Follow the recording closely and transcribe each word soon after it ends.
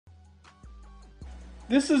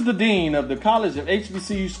This is the Dean of the College of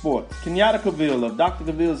HBCU Sports, Kenyatta Cavill of Dr.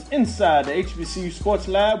 Cavill's Inside the HBCU Sports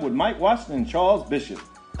Lab with Mike Washington and Charles Bishop.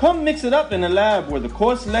 Come mix it up in the lab where the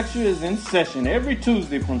course lecture is in session every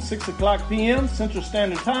Tuesday from 6 o'clock p.m. Central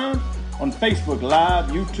Standard Time on Facebook Live,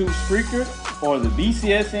 YouTube Spreaker, or the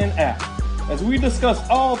BCSN app, as we discuss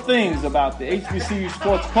all things about the HBCU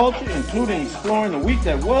sports culture, including exploring the week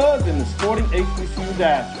that was in the sporting HBCU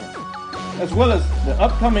diaspora, as well as the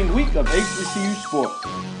upcoming week of HBCU sports.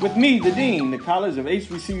 With me, the Dean, the College of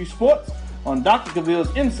HBCU Sports, on Dr.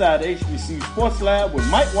 Cavill's Inside the HBCU Sports Lab with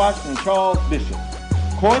Mike Washington and Charles Bishop.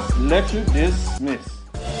 Course lecture dismissed.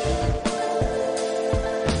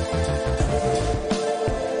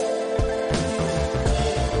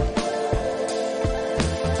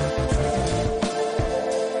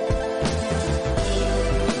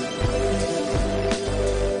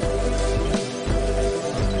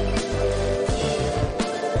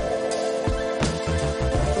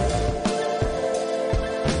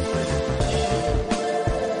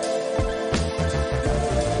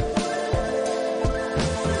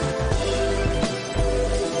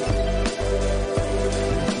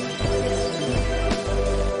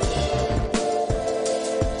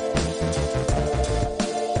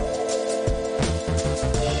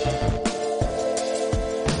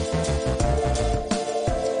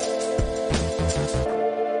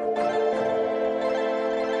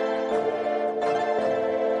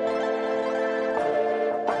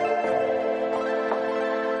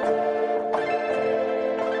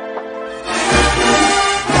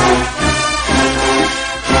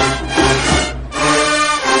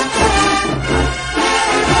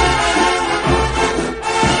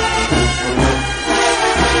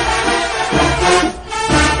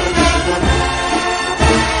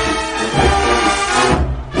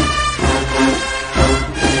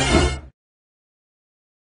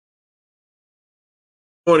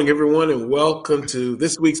 Good morning, everyone, and welcome to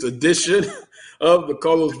this week's edition of the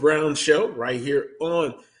Carlos Brown Show right here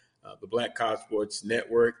on the Black College Sports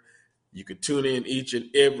Network. You can tune in each and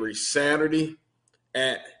every Saturday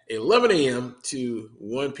at 11 a.m. to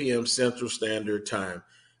 1 p.m. Central Standard Time.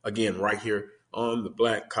 Again, right here on the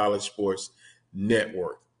Black College Sports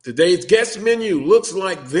Network. Today's guest menu looks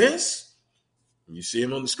like this. You see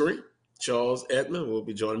him on the screen. Charles Edmond will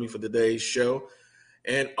be joining me for today's show.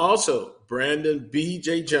 And also, Brandon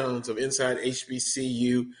B.J. Jones of Inside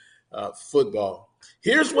HBCU Football.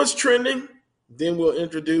 Here's what's trending. Then we'll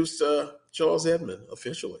introduce Charles Edmond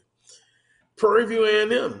officially. Prairie View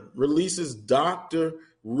A&M releases Dr.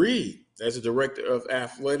 Reed as the Director of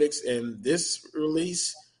Athletics, and this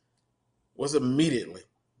release was immediately.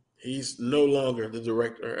 He's no longer the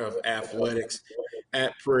Director of Athletics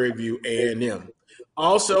at Prairie View A&M.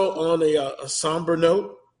 Also, on a somber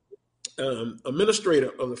note,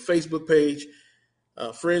 administrator of the Facebook page,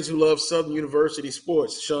 Friends Who Love Southern University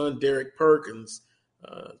Sports, Sean Derek Perkins,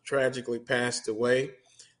 tragically passed away.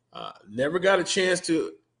 Never got a chance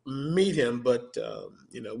to meet him, but,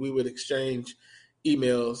 we would exchange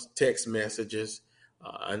emails, text messages.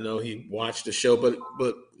 I know he watched the show,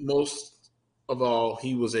 but most of all,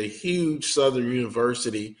 he was a huge Southern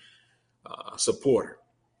University supporter,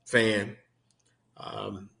 fan.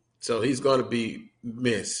 So he's going to be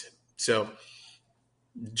missed. So,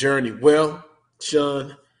 journey well,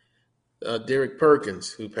 Sean Derek Perkins,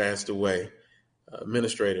 who passed away,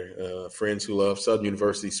 administrator, Friends Who Love Southern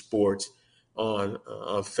University Sports on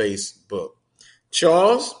Facebook.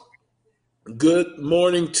 Charles, good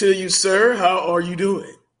morning to you, sir. How are you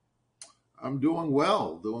doing? I'm doing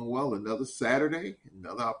well. Another Saturday,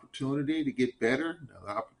 another opportunity to get better,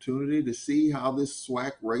 another opportunity to see how this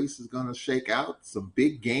SWAC race is going to shake out. Some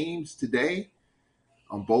big games today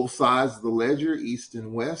on both sides of the ledger, East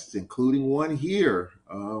and West, including one here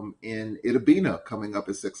in Itta Bena coming up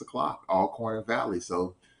at 6 o'clock, Alcorn Valley.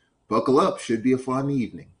 So buckle up. Should be a fun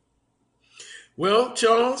evening. Well,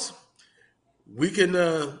 Charles, we can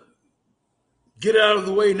get out of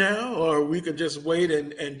the way now, or we could just wait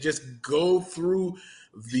and just go through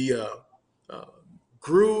the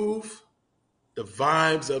groove, the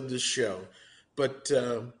vibes of the show. But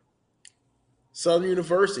Southern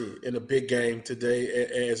University in a big game today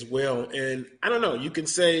as well. And I don't know, you can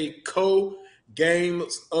say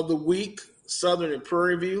co-games of the week, Southern and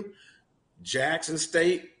Prairie View, Jackson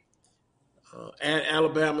State, and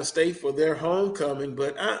Alabama State for their homecoming.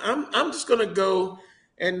 But I'm just going to go,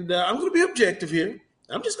 and I'm going to be objective here.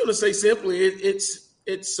 I'm just going to say simply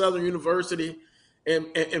it's Southern University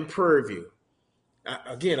and Prairie View.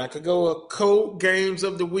 Again, I could go a co-games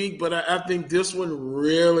of the week, but I think this one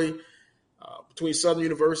really – between Southern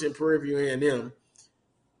University and Prairie View A&M,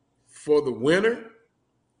 for the winner,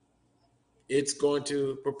 It's going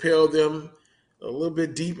to propel them a little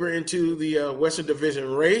bit deeper into the Western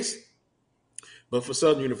Division race. But for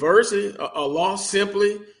Southern University, a loss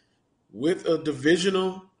simply with a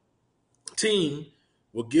divisional team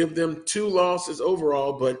will give them 2 losses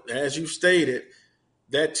overall. But as you stated,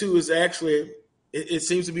 that 2 is actually, it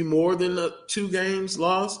seems to be more than 2 games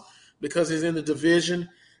lost because he's in the division.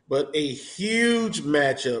 But a huge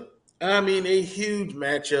matchup. I mean, a huge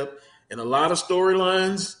matchup and a lot of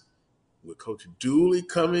storylines with Coach Dooley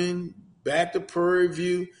coming back to Prairie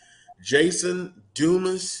View. Jason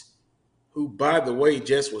Dumas, who, by the way,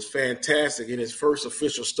 just was fantastic in his first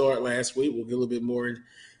official start last week. We'll get a little bit more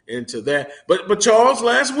into that. But Charles,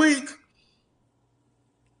 last week,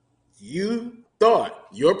 you thought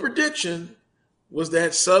your prediction was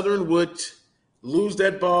that Southern would lose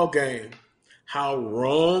that ball game. How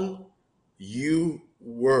wrong you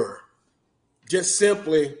were. Just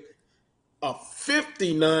simply a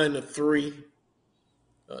 59-3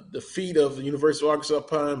 defeat of the University of Arkansas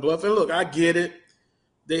Pine Bluff. And look, I get it.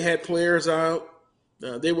 They had players out.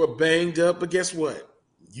 They were banged up. But guess what?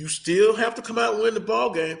 You still have to come out and win the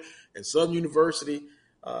ball game. And Southern University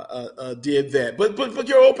did that. But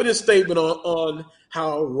your opening statement on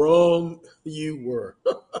how wrong you were.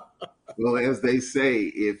 Well, as they say,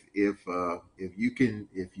 if you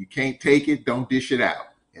can't take it, don't dish it out.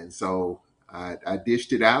 And so I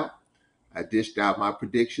dished it out. I dished out my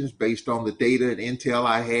predictions based on the data and intel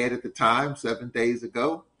I had at the time 7 days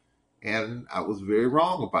ago, and I was very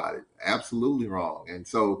wrong about it. Absolutely wrong. And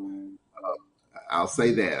so I'll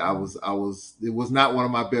say that it was not one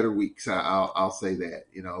of my better weeks. I'll say that.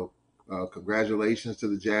 Congratulations to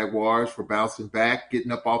the Jaguars for bouncing back,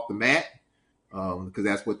 getting up off the mat, because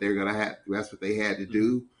that's what they're gonna have. That's what they had to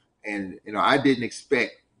do. And I didn't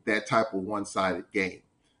expect that type of one-sided game.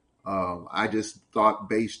 I just thought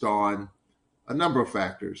based on a number of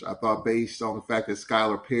factors. I thought based on the fact that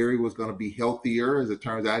Skylar Perry was going to be healthier. As it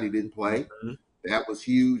turns out, he didn't play. Mm-hmm. That was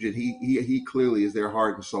huge, and he clearly is their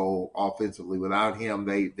heart and soul offensively. Without him,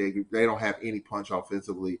 they don't have any punch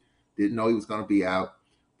offensively. Didn't know he was going to be out.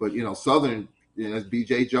 But, Southern, as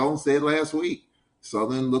B.J. Jones said last week,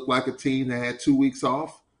 Southern looked like a team that had 2 weeks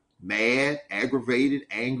off, mad, aggravated,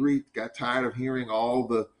 angry, got tired of hearing all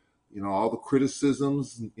the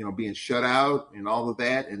criticisms, being shut out and all of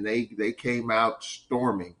that. And they came out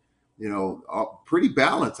storming, pretty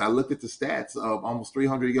balanced. I looked at the stats of almost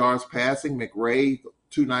 300 yards passing. McRae,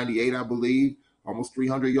 298, I believe, almost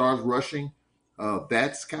 300 yards rushing. I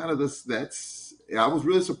was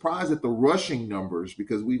really surprised at the rushing numbers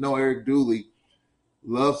because we know Eric Dooley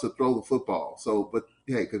loves to throw the football. So, but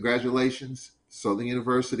hey, congratulations, Southern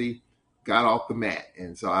University got off the mat.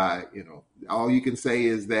 And so all you can say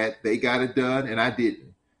is that they got it done and I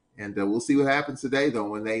didn't. And we'll see what happens today, though,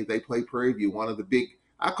 when they play Prairie View. One of the big,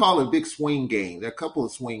 I call it a big swing game. There are a couple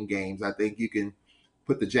of swing games. I think you can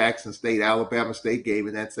put the Jackson State, Alabama State game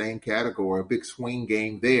in that same category, a big swing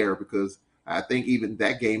game there, because I think even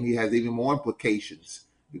that game, he has even more implications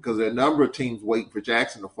because there are a number of teams waiting for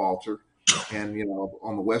Jackson to falter. And,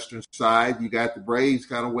 on the western side, you got the Braves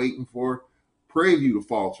kind of waiting for Prairie View to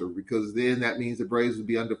falter, because then that means the Braves will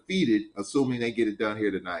be undefeated, assuming they get it done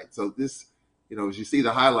here tonight. So this, as you see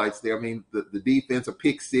the highlights there, I mean, the defense, a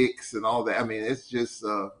pick six and all that. I mean, it's just,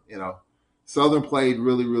 Southern played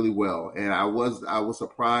really, really well. And I was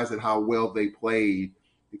surprised at how well they played,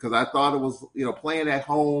 because I thought it was, playing at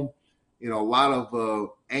home, a lot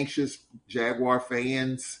of anxious Jaguar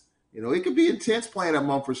fans. It could be intense playing at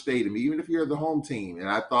Mumford Stadium, even if you're the home team. And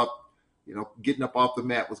I thought, getting up off the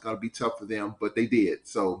mat was going to be tough for them, but they did.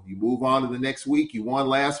 So you move on to the next week. You won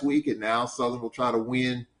last week, and now Southern will try to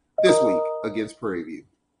win this week against Prairie View.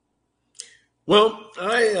 Well,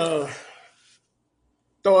 I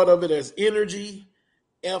thought of it as energy,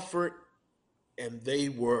 effort, and they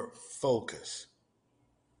were focused.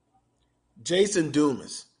 Jason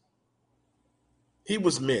Dumas, he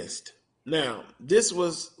was missed. Now,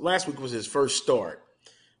 last week was his first start.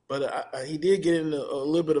 But he did get in a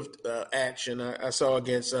little bit of action I saw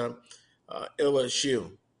against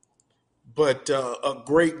LSU. But a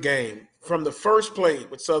great game. From the first play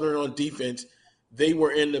with Southern on defense, they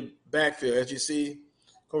were in the backfield. As you see,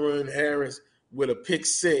 Corinne Harris with a pick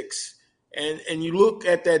six. And you look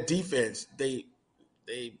at that defense, they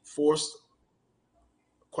forced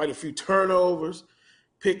quite a few turnovers,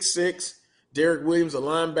 pick six. Derek Williams, a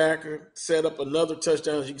linebacker, set up another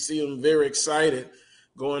touchdown. As you can see him very excited,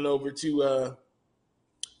 going over to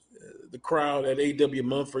the crowd at A.W.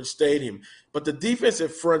 Mumford Stadium. But the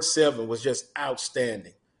defensive front seven was just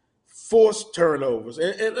outstanding. Forced turnovers.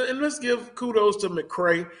 And let's give kudos to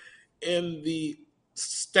McCray and the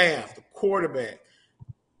staff, the quarterback.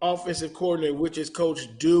 offensive coordinator, which is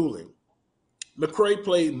Coach Dooley. McCray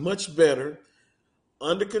played much better,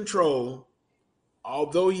 under control,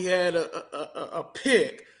 although he had a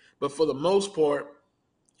pick, but for the most part,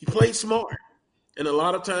 he played smart. And a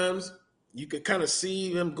lot of times you could kind of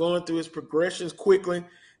see him going through his progressions quickly.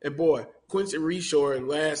 And boy, Quincy Reshore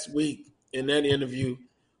last week in that interview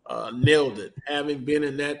nailed it. Having been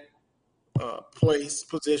in that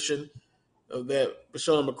position that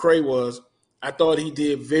Bashawn McCray was, I thought he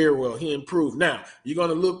did very well. He improved. Now, you're going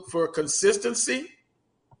to look for consistency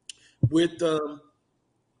with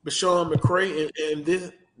Bashawn McCray.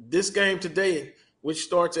 And this game today, which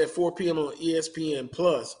starts at 4 p.m. on ESPN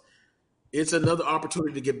Plus, it's another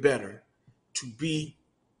opportunity to get better, to be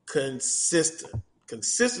consistent.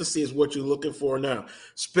 Consistency is what you're looking for now.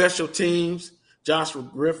 Special teams, Joshua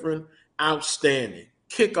Griffin, outstanding.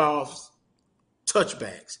 Kickoffs,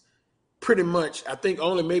 touchbacks. Pretty much, I think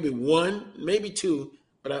only maybe one, maybe two,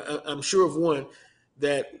 but I'm sure of one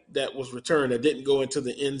that was returned that didn't go into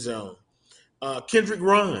the end zone. Kendrick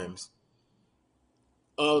Grimes,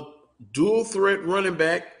 dual threat running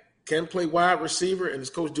back, can play wide receiver, and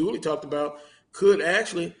as Coach Dooley talked about, could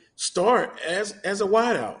actually start as a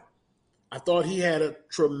wideout. I thought he had a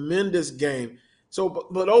tremendous game. So,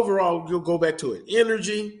 but overall, you'll go back to it.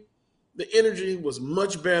 The energy was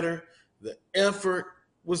much better. The effort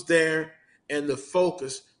was there, and the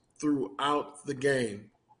focus throughout the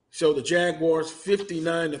game. So the Jaguars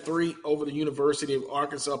 59-3 over the University of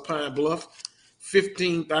Arkansas Pine Bluff.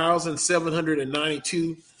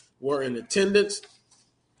 15,792 were in attendance.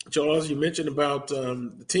 Charles, you mentioned about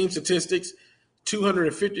the team statistics.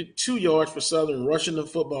 252 yards for Southern rushing the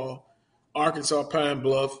football. Arkansas Pine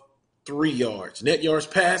Bluff, 3 yards. Net yards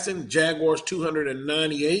passing, Jaguars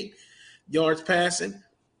 298 yards passing.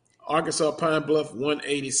 Arkansas Pine Bluff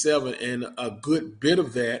 187, and a good bit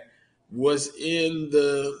of that was in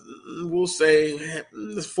the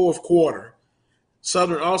fourth quarter.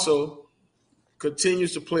 Southern also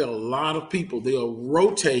continues to play a lot of people. They'll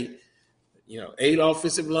rotate, 8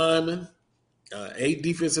 offensive linemen, 8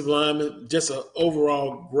 defensive linemen, just an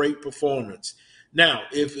overall great performance. Now,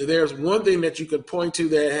 if there's one thing that you can point to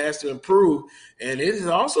that has to improve, and it has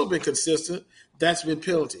also been consistent, that's been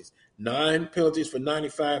penalties. 9 penalties for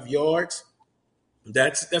 95 yards.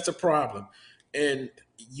 That's a problem. And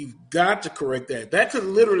you've got to correct that. That could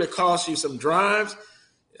literally cost you some drives.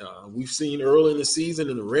 We've seen early in the season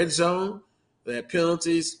in the red zone that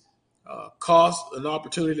penalties cost an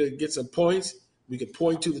opportunity to get some points. We could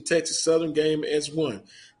point to the Texas Southern game as one.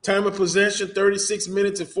 Time of possession, 36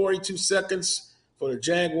 minutes and 42 seconds for the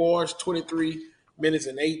Jaguars, 23 minutes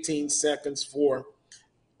and 18 seconds for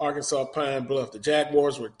Arkansas Pine Bluff. The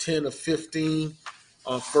Jaguars were 10 of 15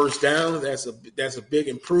 on first down. That's a big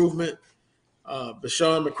improvement.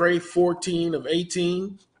 Bashawn McCray, 14 of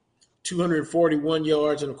 18, 241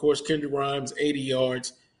 yards. And, of course, Kendrick Grimes, 80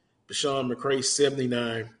 yards. Bashawn McCray,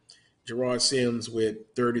 79. Gerard Sims with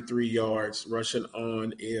 33 yards, rushing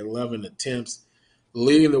on 11 attempts.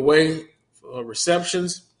 Leading the way for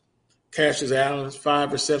receptions, Cassius Allen,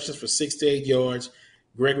 5 receptions for 68 yards.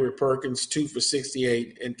 Gregory Perkins, 2 for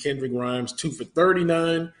 68. And Kendrick Grimes, 2 for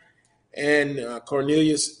 39. And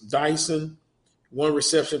Cornelius Dyson, 1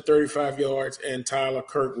 reception, 35 yards. And Tyler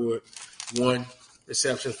Kirkwood, 1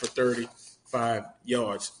 reception for 35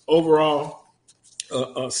 yards. Overall,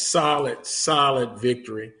 a solid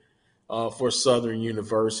victory for Southern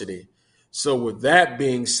University. So with that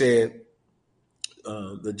being said,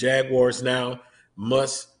 the Jaguars now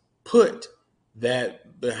must put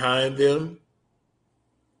that behind them.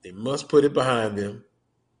 They must put it behind them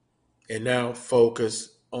and now focus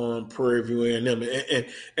on Prairie View A&M.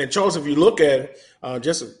 And Charles, if you look at it,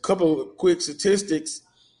 just a couple of quick statistics.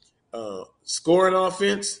 Scoring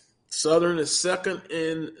offense, Southern is second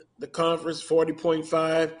in the conference,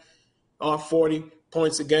 40.5 off 40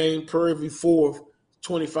 points a game. Prairie View fourth,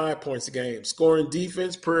 25 points a game. Scoring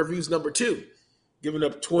defense, Prairie View's number 2, giving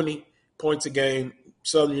up 20 points a game.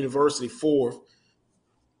 Southern University fourth,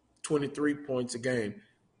 23 points a game.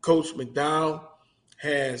 Coach McDowell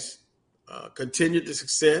has continued the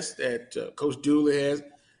success that Coach Dooley has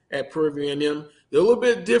at Prairie View A&M. They're a little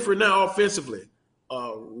bit different now offensively.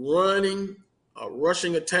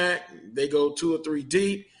 Rushing attack, they go 2 or 3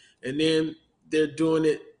 deep, and then they're doing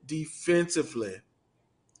it defensively.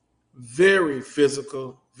 Very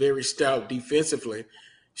physical, very stout defensively.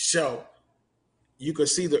 So you can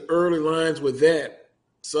see the early lines with that.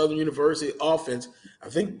 Southern University offense, I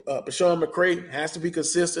think Bashawn McCray has to be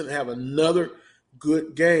consistent and have another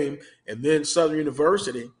good game. And then Southern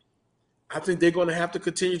University, I think they're going to have to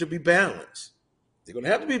continue to be balanced. They're going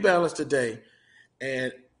to have to be balanced today.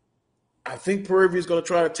 And I think Prairie View is going to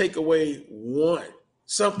try to take away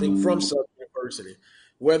something from Southern University,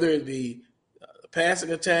 whether it be a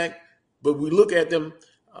passing attack, but we look at them,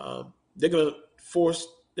 they're going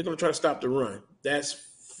to try to stop the run. That's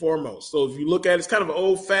foremost. So if you look at it, it's kind of an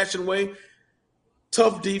old-fashioned way,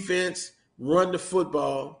 tough defense, run the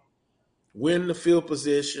football, win the field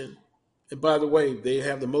position. And by the way, they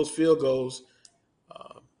have the most field goals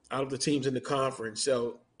out of the teams in the conference.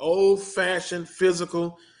 So old-fashioned,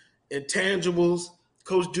 physical, intangibles.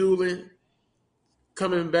 Coach Dooley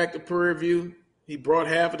coming back to Prairie View, he brought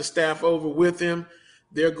half of the staff over with him.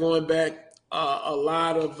 They're going back a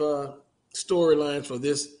lot of storylines for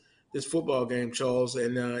this football game, Charles,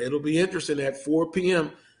 and it'll be interesting at 4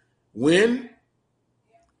 p.m. Win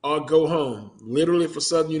or go home. Literally for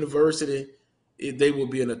Southern University, they will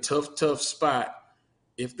be in a tough spot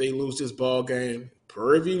if they lose this ball game.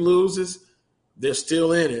 Prairie View loses, they're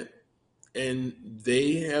still in it, and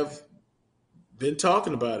they have been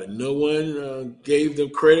talking about it. No one gave them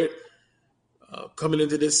credit coming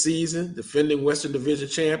into this season, defending Western Division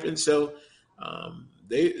champions. So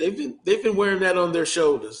they've been wearing that on their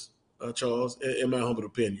shoulders, Charles, in my humble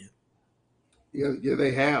opinion. Yeah,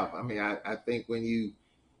 they have. I mean, I think when you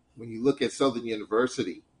look at Southern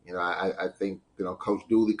University, I think Coach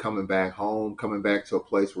Dooley coming back home, coming back to a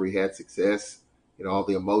place where he had success. All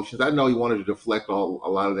the emotions. I know he wanted to deflect a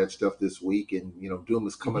lot of that stuff this week, and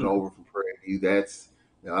Dumas coming over from Prairie View. That's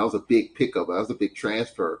that was a big pickup. That was a big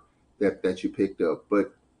transfer that you picked up.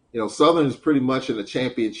 But Southern is pretty much in a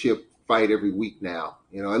championship fight every week now.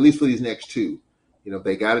 At least for these next two.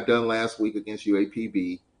 They got it done last week against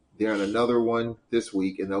UAPB. They're in another one this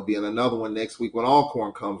week, and they'll be in another one next week when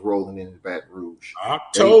Alcorn comes rolling in Baton Rouge.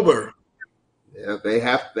 October.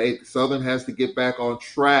 Southern has to get back on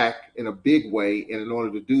track in a big way, and in order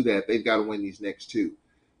to do that, they've got to win these next two.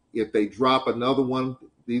 If they drop another one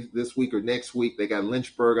this week or next week, they got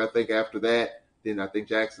Lynchburg, I think, after that, then I think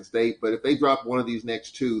Jackson State. But if they drop one of these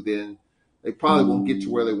next two, then they probably won't get to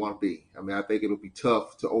where they want to be. I mean, I think it'll be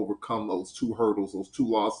tough to overcome those two hurdles, those two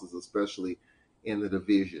losses, especially in the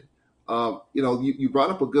division. You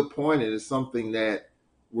brought up a good point, and it's something that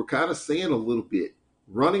we're kind of seeing a little bit.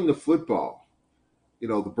 Running the football.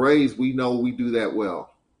 The Braves, we know we do that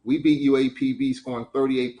well. We beat UAPB scoring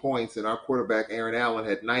 38 points, and our quarterback, Aaron Allen,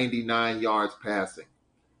 had 99 yards passing.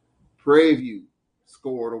 Prairie View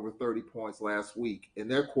scored over 30 points last week, and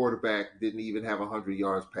their quarterback didn't even have 100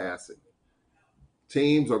 yards passing.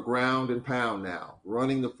 Teams are ground and pound now,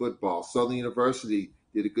 running the football. Southern University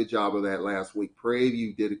did a good job of that last week. Prairie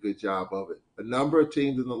View did a good job of it. A number of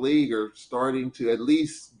teams in the league are starting to at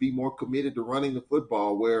least be more committed to running the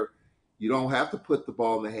football, where you don't have to put the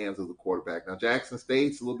ball in the hands of the quarterback. Now, Jackson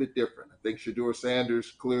State's a little bit different. I think Shedeur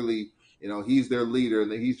Sanders, clearly, he's their leader,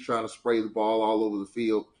 and he's trying to spray the ball all over the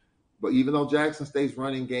field. But even though Jackson State's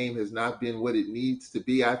running game has not been what it needs to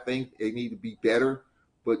be, I think they need to be better.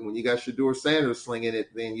 But when you got Shedeur Sanders slinging it,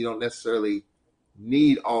 then you don't necessarily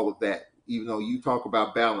need all of that, even though you talk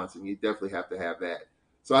about balance, and you definitely have to have that.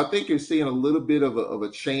 So I think you're seeing a little bit of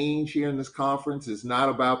a change here in this conference. It's not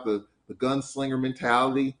about the gunslinger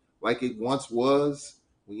mentality like it once was,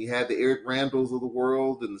 when you had the Eric Randalls of the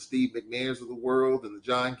world and the Steve McNairs of the world and the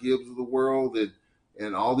John Gibbs of the world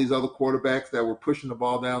and all these other quarterbacks that were pushing the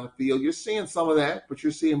ball down the field. You're seeing some of that, but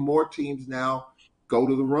you're seeing more teams now go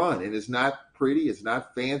to the run. And it's not pretty. It's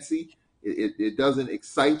not fancy. It doesn't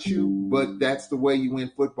excite you, but that's the way you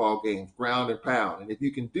win football games, ground and pound. And if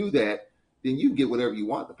you can do that, then you can get whatever you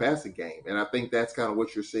want in the passing game. And I think that's kind of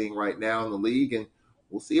what you're seeing right now in the league. And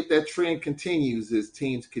we'll see if that trend continues as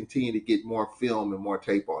teams continue to get more film and more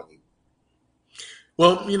tape on you.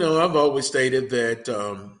 Well, I've always stated that,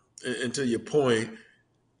 and to your point,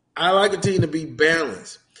 I like a team to be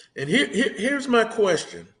balanced. And here's my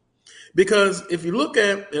question. Because if you look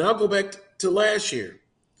at, and I'll go back to last year,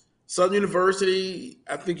 Southern University,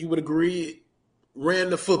 I think you would agree, ran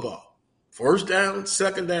the football. First down,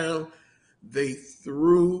 second down, they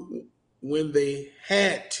threw when they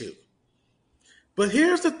had to. But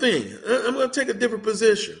here's the thing. I'm going to take a different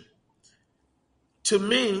position. To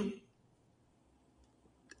me,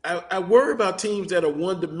 I worry about teams that are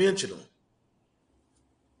one-dimensional.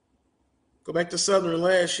 Go back to Southern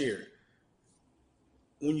last year.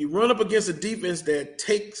 When you run up against a defense that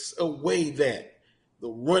takes away the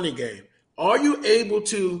running game, are you able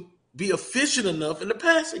to be efficient enough in the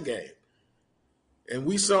passing game? And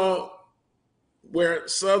we saw where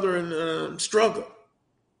Southern struggled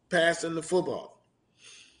passing the football.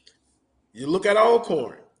 You look at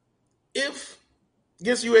Alcorn. If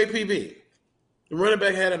against UAPB, the running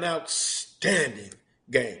back had an outstanding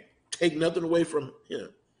game. Take nothing away from him.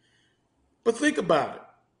 But think about it.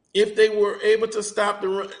 if they were able to stop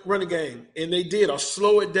the running game, and they did, or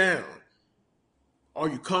slow it down, are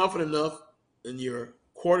you confident enough in your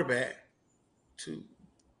quarterback to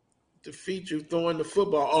defeat you throwing the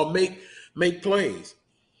football or make plays?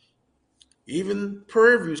 Even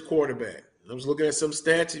Prairie View's quarterback, I was looking at some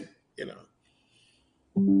stats,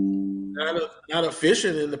 not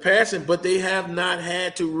efficient in the passing, but they have not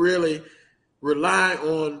had to really rely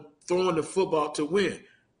on throwing the football to win.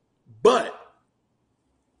 But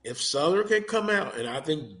if Southern can come out, and I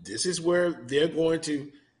think this is where they're going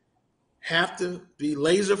to have to be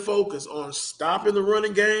laser focused on stopping the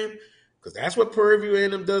running game, because that's what Prairie View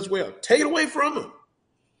A&M does well. Take it away from them.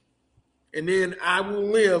 And then I will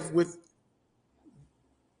live with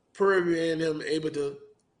Prairie View A&M able to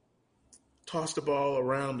toss the ball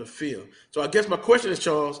around the field. So I guess my question is,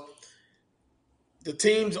 Charles, the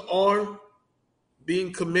teams are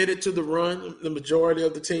being committed to the run, the majority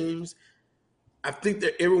of the teams. I think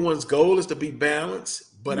that everyone's goal is to be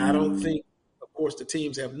balanced, but I don't think, of course, the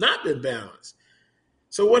teams have not been balanced.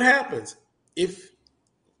 So what happens? If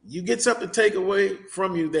you get something taken away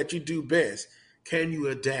from you that you do best, can you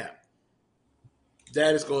adapt?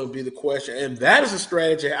 That is going to be the question. And that is a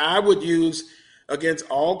strategy I would use against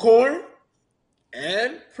Alcorn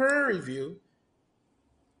and Prairie View.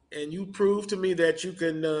 And you prove to me that you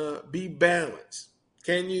can be balanced.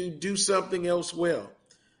 Can you do something else well?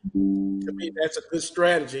 To me, that's a good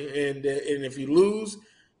strategy. And if you lose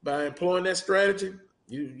by employing that strategy,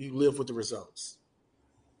 you live with the results.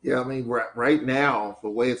 Yeah, I mean, right now, the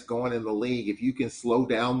way it's going in the league, if you can slow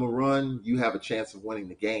down the run, you have a chance of winning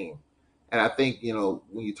the game. And I think,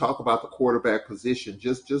 when you talk about the quarterback position,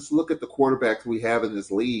 just look at the quarterbacks we have in this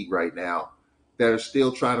league right now that are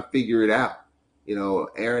still trying to figure it out.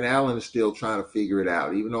 Aaron Allen is still trying to figure it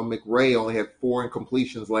out. Even though McRae only had 4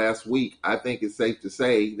 incompletions last week, I think it's safe to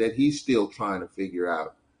say that he's still trying to figure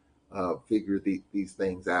these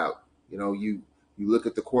things out. You look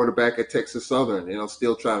at the quarterback at Texas Southern,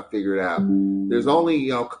 still trying to figure it out. There's only,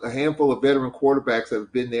 a handful of veteran quarterbacks that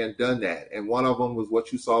have been there and done that. And one of them was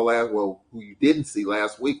what you saw who you didn't see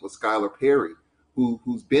last week was Skylar Perry,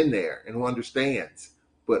 who's been there and who understands.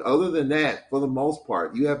 But other than that, for the most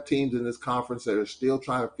part, you have teams in this conference that are still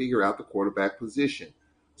trying to figure out the quarterback position.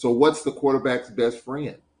 So what's the quarterback's best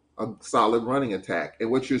friend? A solid running attack. And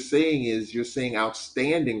what you're seeing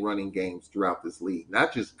outstanding running games throughout this league,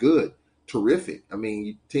 not just good. Terrific. I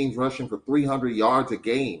mean, teams rushing for 300 yards a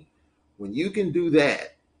game. When you can do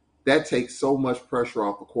that, that takes so much pressure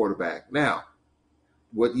off the quarterback. Now,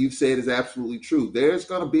 what you've said is absolutely true. There's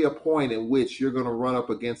going to be a point in which you're going to run up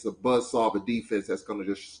against a buzzsaw of a defense that's going to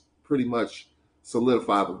just pretty much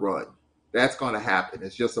solidify the run. That's going to happen.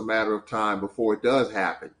 It's just a matter of time before it does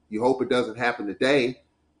happen. You hope it doesn't happen today.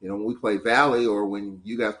 When we play Valley or when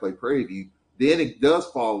you guys play Prairie View, then it does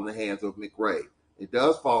fall in the hands of McRae. It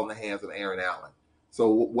does fall in the hands of Aaron Allen. So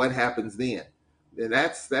what happens then? And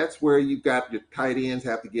that's where you've got your tight ends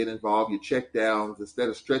have to get involved, your check downs. Instead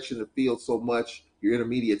of stretching the field so much, your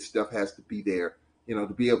intermediate stuff has to be there,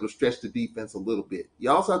 to be able to stretch the defense a little bit.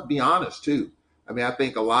 You also have to be honest, too. I mean, I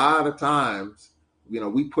think a lot of times,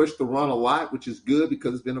 we push the run a lot, which is good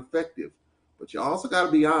because it's been effective. But you also got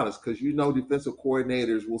to be honest because defensive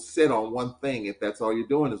coordinators will sit on one thing if that's all you're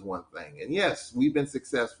doing is one thing. And yes, we've been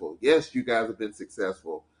successful. Yes, you guys have been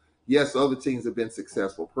successful. Yes, other teams have been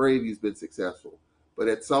successful. Prairie View's been successful. But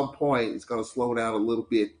at some point, it's going to slow down a little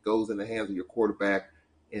bit, goes in the hands of your quarterback.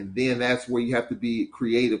 And then that's where you have to be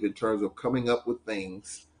creative in terms of coming up with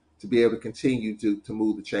things to be able to continue to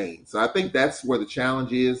move the chain. So I think that's where the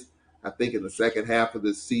challenge is. I think in the second half of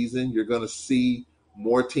this season, you're going to see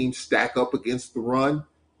more teams stack up against the run,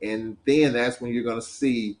 and then that's when you're going to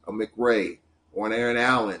see a McRae or an Aaron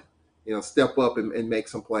Allen, step up and make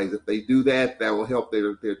some plays. If they do that, that will help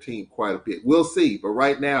their team quite a bit. We'll see. But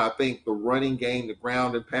right now, I think the running game, the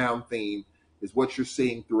ground and pound theme is what you're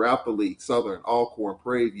seeing throughout the league. Southern, Alcorn,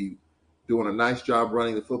 Prairie View doing a nice job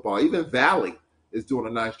running the football. Even Valley is doing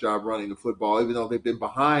a nice job running the football, even though they've been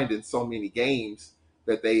behind in so many games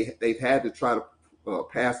that they've had to try to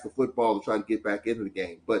pass the football to try to get back into the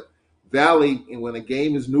game. But Valley, and when a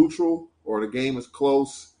game is neutral or the game is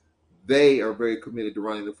close, they are very committed to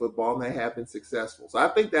running the football, and they have been successful. So I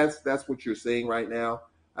think that's what you're seeing right now.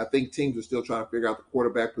 I think teams are still trying to figure out the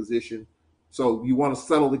quarterback position. So you want to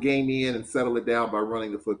settle the game in and settle it down by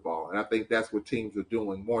running the football. And I think that's what teams are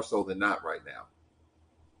doing more so than not right now.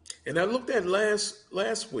 And I looked at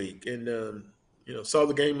last week and, saw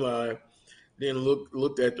the game live, then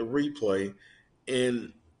looked at the replay.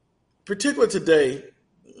 And particularly today,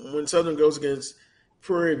 when Southern goes against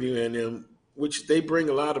Prairie View and them, which they bring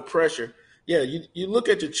a lot of pressure, you look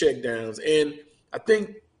at your check downs. And I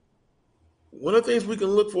think one of the things we can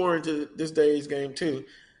look for into this day's game too,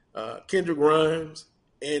 Kendrick Grimes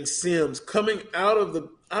and Sims coming out of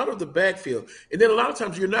the backfield, and then a lot of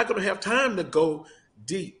times you're not going to have time to go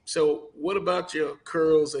deep. So what about your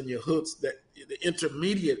curls and your hooks, that the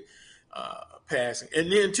intermediate passing,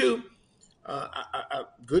 and then too,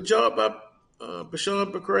 good job by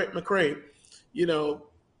Bashawn McCray. You know,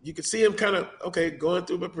 you can see him kind of going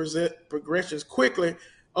through the progressions quickly.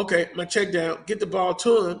 Okay, my check down, get the ball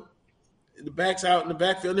to him. The back's out in the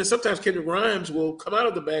backfield. And then sometimes Kendrick Grimes will come out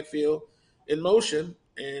of the backfield in motion,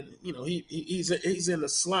 and he's in the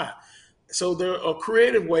slot. So there are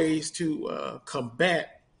creative ways to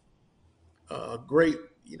combat a great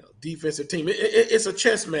defensive team. It's a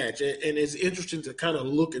chess match, and it's interesting to kind of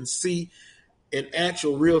look and see in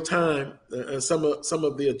actual real time some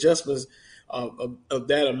of the adjustments of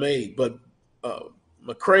that are made. But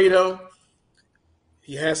McCray, though,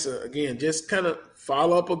 he has to, again, just kind of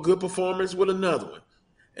follow up a good performance with another one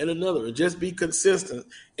and another one. Just be consistent.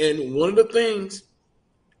 And one of the things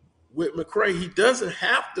with McCray, he doesn't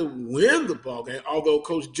have to win the ball game, although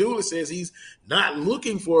Coach Julie says he's not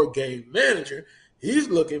looking for a game manager. He's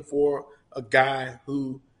looking for a guy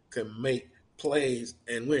who can make plays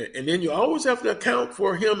and win. And then you always have to account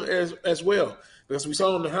for him as well, because we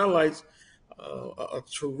saw in the highlights a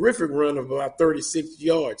terrific run of about 36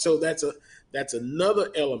 yards. So that's another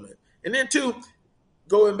element. And then, too,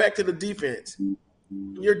 going back to the defense,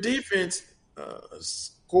 your defense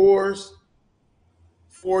scores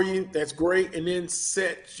for you. That's great, and then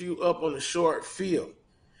sets you up on a short field.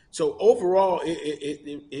 So overall,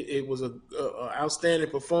 it was an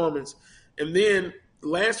outstanding performance. And then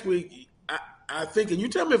last week, I think, and you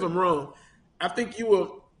tell me if I'm wrong, I think you were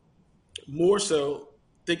more so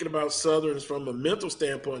thinking about Southern's from a mental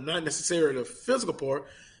standpoint, not necessarily the physical part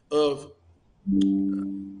of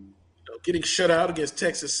getting shut out against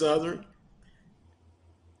Texas Southern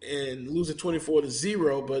and losing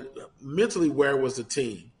 24-0, but mentally, where was the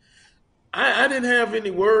team? I didn't have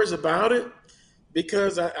any worries about it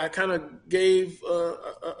because I kind of gave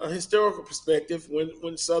a historical perspective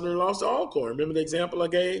when Southern lost to Alcorn. Remember the example I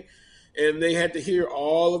gave? And they had to hear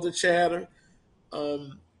all of the chatter.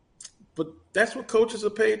 But that's what coaches are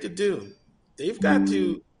paid to do. They've got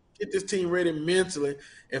to get this team ready mentally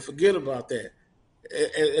and forget about that.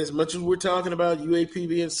 As much as we're talking about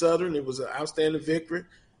UAPB and Southern, it was an outstanding victory.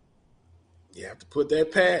 You have to put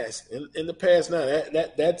that past in the past now.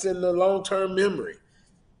 That's in the long-term memory,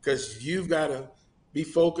 because you've got to be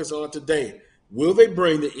focused on today. Will they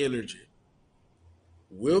bring the energy?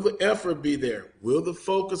 Will the effort be there? Will the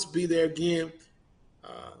focus be there again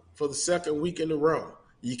for the second week in a row?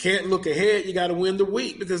 You can't look ahead. You got to win the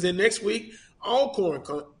week, because then next week, Alcorn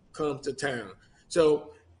comes to town.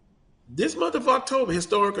 So this month of October,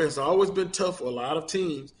 historically, has always been tough for a lot of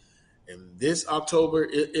teams. And this October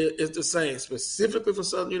is the same, specifically for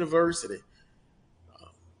Southern University.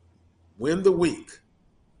 Win the week.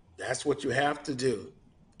 That's what you have to do.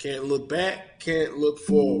 Can't look back, can't look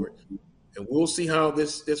forward. And we'll see how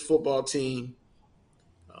this football team,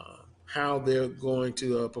 how they're going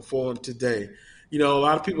to perform today. A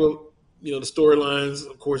lot of people, the storylines,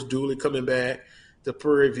 of course, Dooley coming back to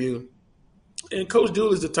Prairie View. And Coach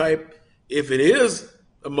Dooley's the type, if it is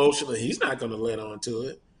emotional, he's not going to let on to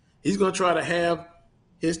it. He's going to try to have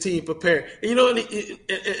his team prepared. And,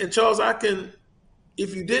 and Charles,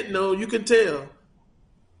 if you didn't know, you can tell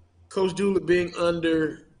Coach Dooley being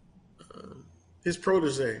under his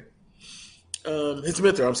protege, his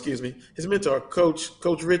mentor,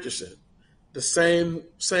 Coach Richardson, the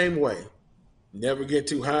same way. Never get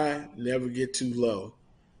too high, never get too low.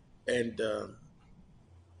 And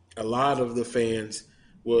a lot of the fans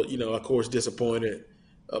were, of course, disappointed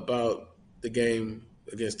about the game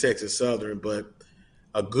against Texas Southern, but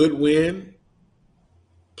a good win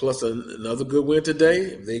plus another good win today,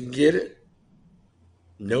 if they can get it,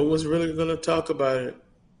 no one's really going to talk about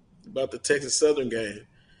the Texas Southern game.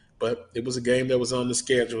 But it was a game that was on the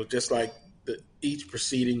schedule, just like each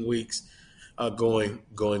preceding weeks going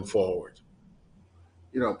forward.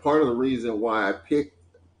 Part of the reason why I picked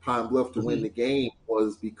Pine Bluff to win the game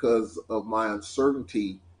was because of my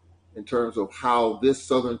uncertainty in terms of how this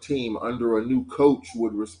Southern team under a new coach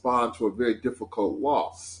would respond to a very difficult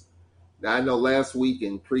loss. Now, I know last week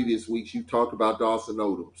and previous weeks you talked about Dawson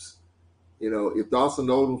Odoms. If Dawson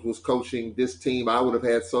Odoms was coaching this team, I would have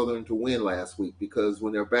had Southern to win last week, because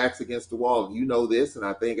when their back's against the wall, and you know this, and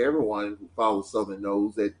I think everyone who follows Southern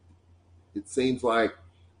knows that it seems like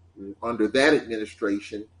under that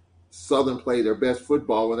administration, Southern played their best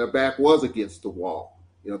football when their back was against the wall.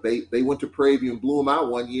 They went to Prairie View and blew them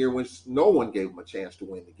out one year when no one gave them a chance to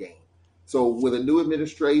win the game. So with a new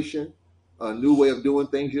administration, a new way of doing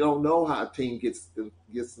things. You don't know how a team gets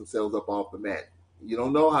themselves up off the mat. You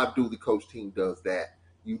don't know how a duly coached team does that.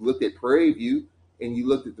 You looked at Prairie View, and you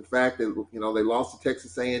looked at the fact that they lost to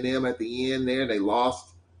Texas A&M at the end there. They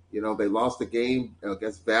lost the game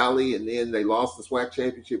against Valley, and then they lost the SWAC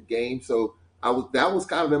championship game. So that was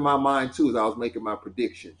kind of in my mind too as I was making my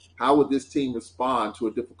prediction. How would this team respond to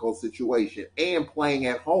a difficult situation and playing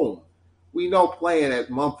at home? We know playing at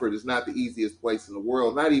Mumford is not the easiest place in the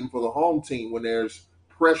world, not even for the home team when there's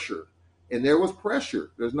pressure. And there was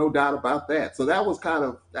pressure. There's no doubt about that. So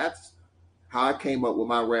that's how I came up with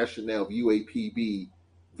my rationale of UAPB,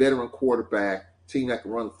 veteran quarterback, team that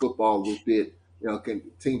can run the football a little bit,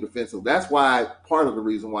 team defensive. That's part of the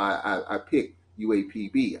reason why I picked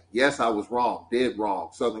UAPB. Yes, I was wrong, dead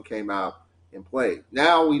wrong. Southern came out and played.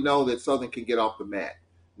 Now we know that Southern can get off the mat.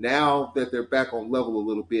 Now that they're back on level a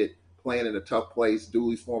little bit, playing in a tough place,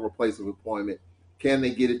 Dooley's former place of employment, can they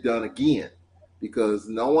get it done again? Because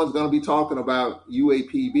no one's going to be talking about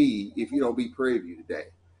UAPB if you don't beat Prairie View today.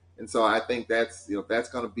 And so I think that's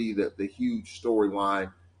going to be the huge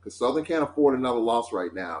storyline, because Southern can't afford another loss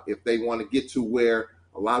right now if they want to get to where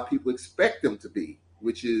a lot of people expect them to be,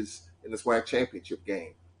 which is in the SWAC championship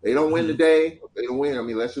game. They don't win today. They don't win. I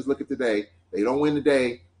mean, let's just look at today. They don't win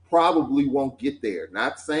today, probably won't get there.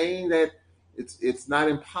 Not saying that it's not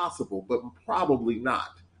impossible, but probably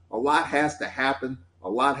not. A lot has to happen. A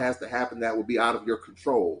lot has to happen that will be out of your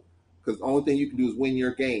control, because the only thing you can do is win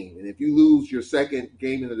your game. And if you lose your second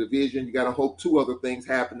game in the division, you got to hope two other things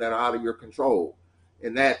happen that are out of your control.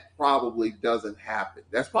 And that probably doesn't happen.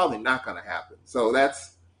 That's probably not going to happen. So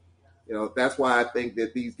that's why I think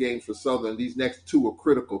that these games for Southern, these next two are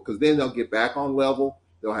critical, because then they'll get back on level.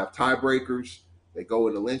 They'll have tiebreakers. They go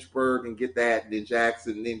into Lynchburg and get that, and then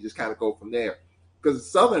Jackson, and then just kind of go from there.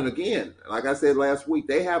 Because Southern, again, like I said last week,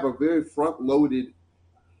 they have a very front-loaded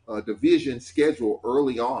division schedule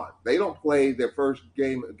early on. They don't play their first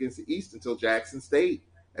game against the East until Jackson State.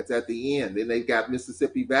 That's at the end. Then they've got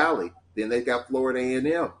Mississippi Valley. Then they've got Florida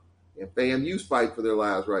A&M. And FAMU's fight for their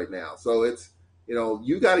lives right now. So it's,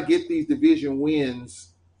 you got to get these division wins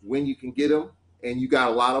when you can get them, and you got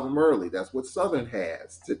a lot of them early. That's what Southern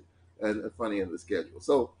has at the front end of the schedule.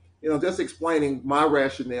 So, just explaining my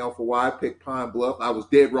rationale for why I picked Pine Bluff. I was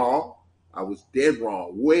dead wrong.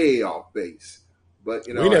 Way off base. But,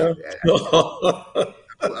 we know.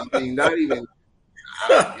 I mean, not even,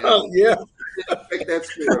 yeah. I didn't expect that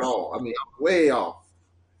score at all. I mean, I'm way off.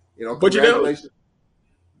 But congratulations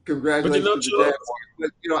to the Jaguars.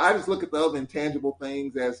 But, I just look at the other intangible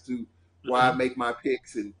things as to why I make my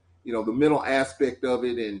picks, and, the mental aspect of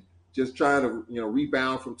it, and just trying to,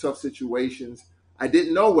 rebound from tough situations. I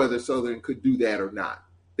didn't know whether Southern could do that or not.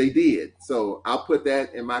 They did. So I'll put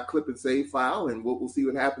that in my clip and save file, and we'll see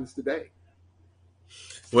what happens today.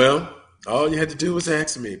 Well, all you had to do was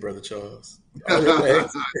ask me, Brother Charles. All you had to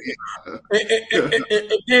ask me.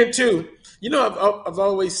 And then, too, I've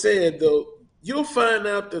always said, though, you'll find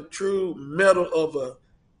out the true mettle of a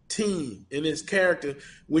team and its character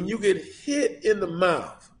when you get hit in the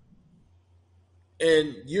mouth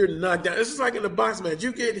and you're knocked down. It's just like in a boxing match.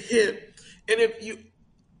 You get hit, and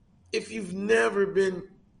if you've never been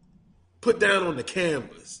put down on the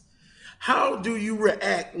canvas, how do you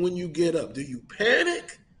react when you get up? Do you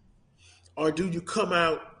panic, or do you come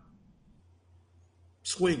out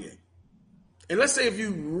swinging? And let's say if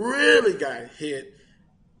you really got hit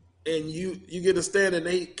and you get a standing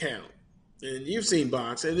 8 count, and you've seen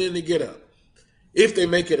box, and then they get up. If they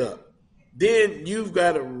make it up, then you've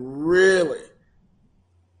got to really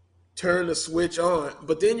turn the switch on.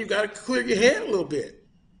 But then you got to clear your head a little bit.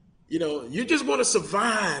 You just want to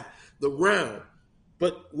survive the round.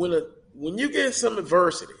 But when you get some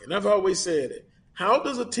adversity, and I've always said it, how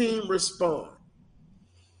does a team respond?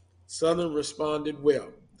 Southern responded well.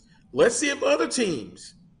 Let's see if other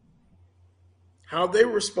teams, how they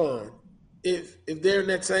respond if they're in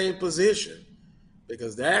that same position,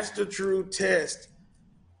 because that's the true test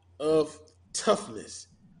of toughness,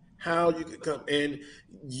 how you can come. And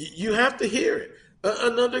you have to hear it.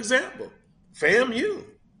 Another example, FAMU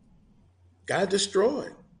got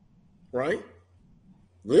destroyed, right?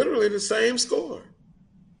 Literally the same score.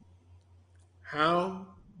 How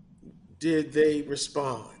did they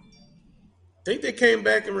respond? I think they came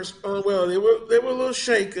back and responded well. They were a little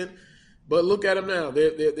shaken, but look at them now.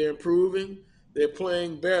 They're improving. They're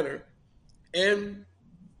playing better, and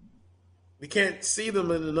we can't see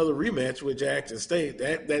them in another rematch with Jackson State.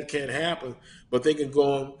 That can't happen. But they can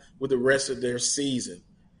go on with the rest of their season.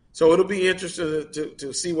 So it'll be interesting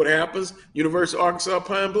to see what happens. University of Arkansas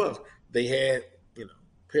Pine Bluff. They had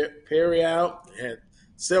Perry out, had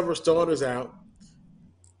several starters out.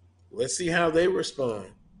 Let's see how they respond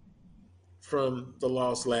from the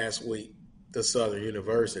loss last week to Southern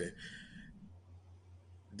University.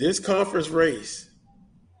 This conference race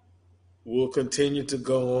will continue to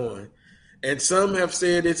go on. And some have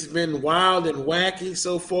said it's been wild and wacky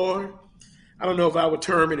so far. I don't know if I would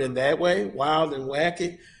term it in that way, wild and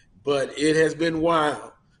wacky, but it has been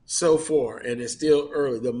wild so far, and it's still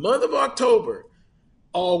early. The month of October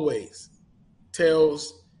always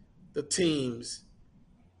tells the teams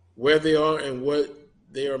where they are and what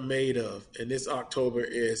they are made of, and this October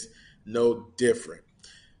is no different.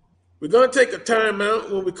 We're going to take a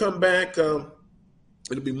timeout. When we come back, it'll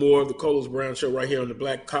be more of the Carlos Brown Show right here on the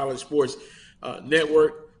Black College Sports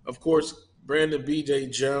Network. Of course, Brandon B.J.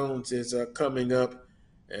 Jones is coming up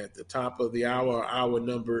at the top of the hour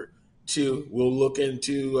number 2. We'll look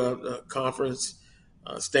into conference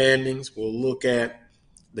standings. We'll look at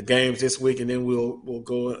the games this week, and then we'll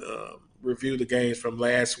go review the games from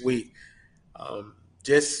last week.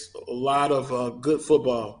 Just a lot of good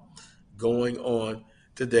football going on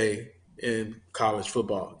today in college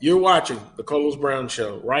football. You're watching the Carlos Brown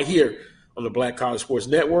Show right here on the Black College Sports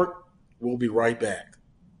Network. We'll be right back.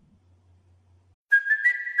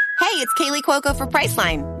 Hey, it's Kaylee Cuoco for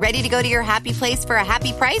Priceline. Ready to go to your happy place for a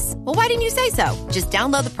happy price? Well, why didn't you say so? Just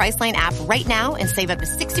download the Priceline app right now and save up to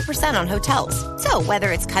 60% on hotels. So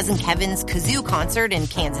whether it's Cousin Kevin's Kazoo Concert in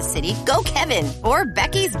Kansas City, go Kevin, or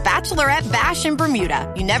Becky's Bachelorette Bash in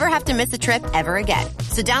Bermuda, you never have to miss a trip ever again.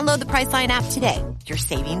 So download the Priceline app today. Your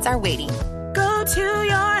savings are waiting. Go to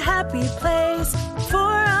your happy place for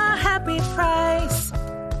a happy price.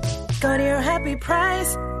 Go to your happy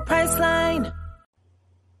price, Priceline.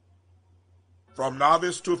 From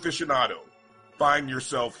novice to aficionado, find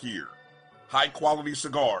yourself here. High-quality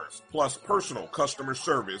cigars plus personal customer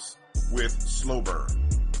service with Slow Burn.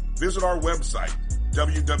 Visit our website,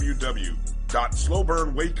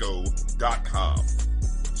 www.slowburnwaco.com.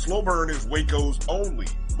 Slow Burn is Waco's only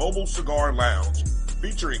mobile cigar lounge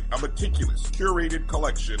featuring a meticulous, curated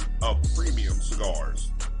collection of premium cigars.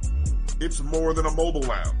 It's more than a mobile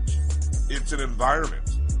lounge. It's an environment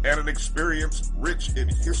and an experience rich in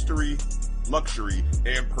history, luxury,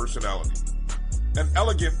 and personality. An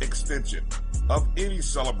elegant extension of any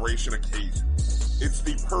celebration occasion. It's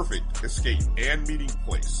the perfect escape and meeting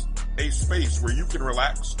place. A space where you can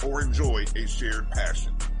relax or enjoy a shared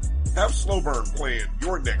passion. Have Slow Burn plan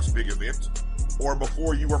your next big event, or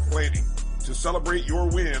before you are planning to celebrate your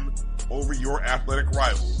win over your athletic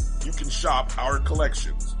rival. You can shop our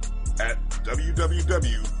collections at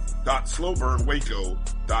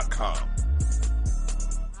www.slowburnwaco.com.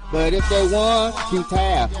 But if they want to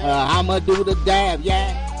tap, I'ma do the dab,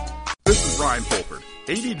 yeah. This is Ryan Fulford.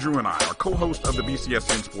 AD Drew and I are co-hosts of the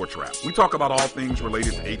BCSN Sports Wrap. We talk about all things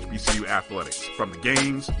related to HBCU athletics. From the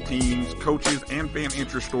games, teams, coaches, and fan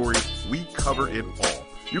interest stories, we cover it all.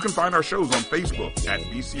 You can find our shows on Facebook at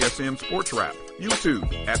BCSN Sports Wrap, YouTube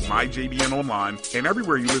at MyJBN Online, and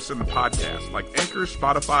everywhere you listen to podcasts like Anchor,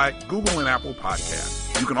 Spotify, Google, and Apple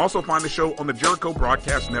Podcasts. You can also find the show on the Jericho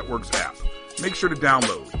Broadcast Network's app. Make sure to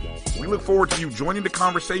download. We look forward to you joining the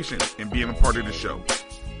conversation and being a part of the show.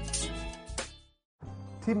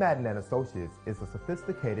 T. Madden & Associates is a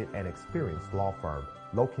sophisticated and experienced law firm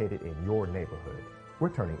located in your neighborhood. We're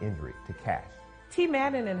turning injury to cash. T.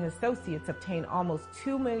 Madden & Associates obtained almost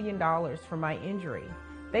 $2 million for my injury.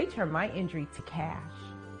 They turned my injury to cash.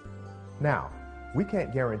 Now, we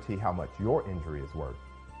can't guarantee how much your injury is worth,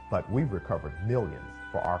 but we've recovered millions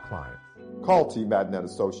for our clients. Call T. Madden &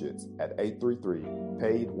 Associates at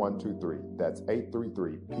 833-PAID-123. That's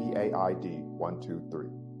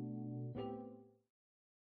 833-PAID-123.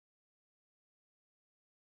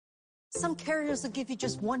 Some carriers will give you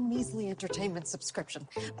just one measly entertainment subscription.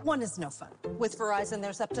 One is no fun. With Verizon,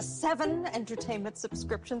 there's up to 7 entertainment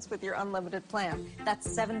subscriptions with your unlimited plan.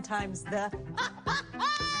 That's 7 times the...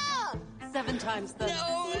 7 times the...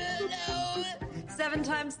 No. 7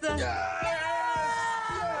 times the...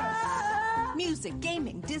 Music,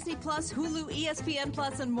 gaming, Disney Plus, Hulu, ESPN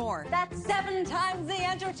Plus, and more. That's 7 times the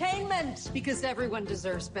entertainment. Because everyone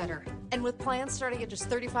deserves better. And with plans starting at just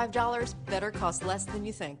 $35, better costs less than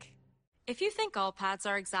you think. If you think all pads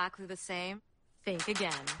are exactly the same, think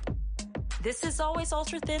again. This is Always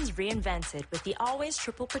Ultra Thins reinvented with the Always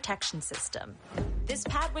Triple Protection System. This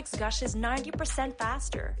pad wicks gushes 90%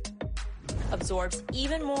 faster, absorbs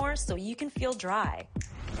even more so you can feel dry,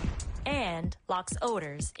 and locks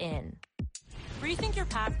odors in. Rethink your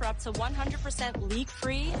pad for up to 100%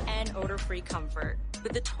 leak-free and odor-free comfort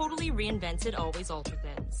with the totally reinvented Always Ultra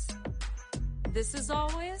Thins. This is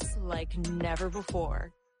always like never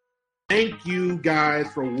before. Thank you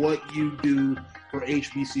guys for what you do for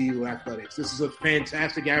HBCU athletics. This is a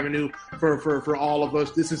fantastic avenue for all of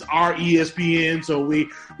us. This is our ESPN, so we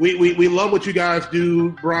love what you guys do.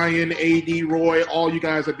 Brian, AD, Roy, all you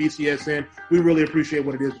guys at BCSN. We really appreciate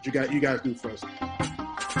what it is that you guys do for us.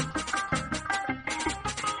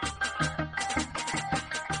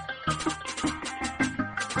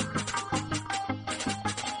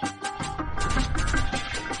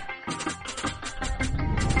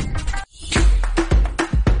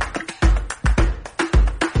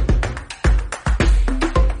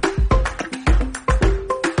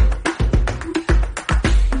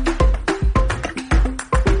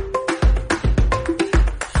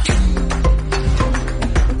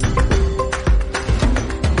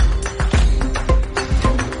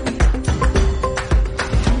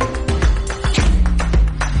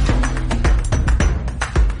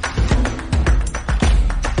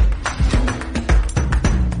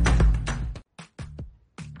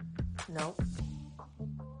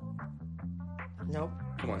 Nope.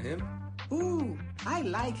 Come on, him? Ooh, I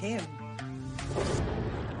like him.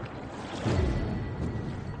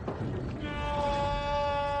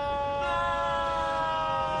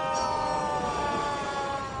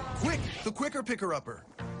 Quick, the Quicker Picker-Upper.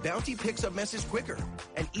 Bounty picks up messes quicker,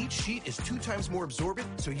 and each sheet is 2 times more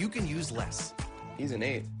absorbent, so you can use less. He's an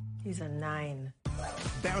 8. He's a 9.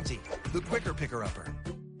 Bounty, the Quicker Picker-Upper.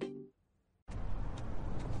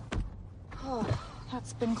 Oh, that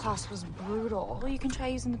spin class was brutal. Well, you can try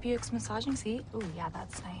using the Buick's massaging seat. Ooh, yeah,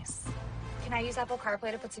 that's nice. Can I use Apple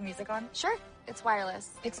CarPlay to put some music on? Sure, it's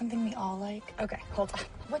wireless. Pick something we all like. Okay, hold on.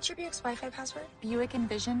 What's your Buick's Wi-Fi password? Buick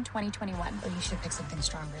Envision 2021. Oh, you should pick something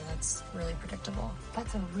stronger. That's really predictable.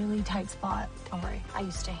 That's a really tight spot. Don't worry, I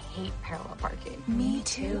used to hate parallel parking. Me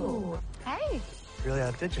too. Hey. Really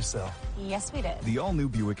outdid yourself. Yes, we did. The all-new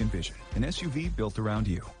Buick Envision, an SUV built around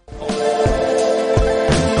you.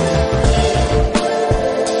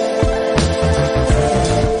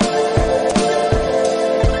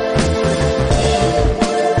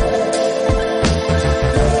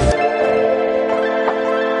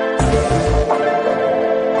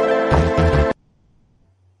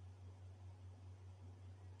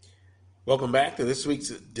 Welcome back to this week's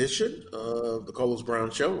edition of the Carlos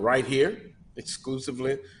Brown Show, right here,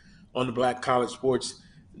 exclusively on the Black College Sports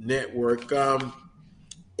Network. AD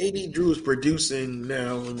Drew is producing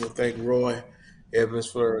now, and we'll thank Roy Evans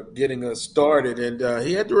for getting us started. And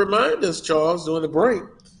he had to remind us, Charles, during the break,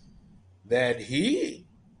 that he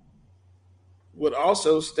would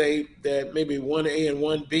also state that maybe 1A and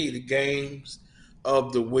 1B, the games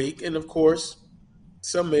of the week, and of course,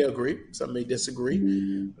 some may agree, some may disagree.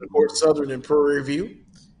 But of course, Southern and Prairie View,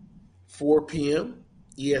 4 p.m.,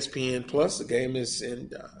 ESPN Plus. The game is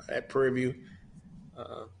at Prairie View,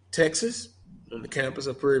 Texas, on the campus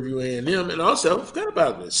of Prairie View A&M. And also, forgot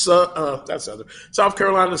about this, that's Southern, South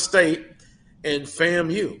Carolina State and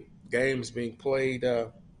FAMU. Games being played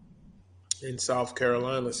in South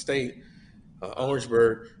Carolina State,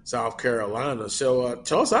 Orangeburg, South Carolina. So,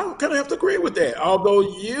 Charles, I kind of have to agree with that. Although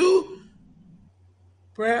you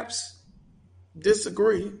perhaps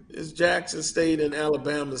disagree, is Jackson State and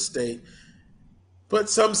Alabama State. But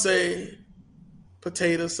some say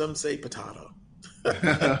potato, some say potato.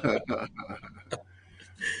 But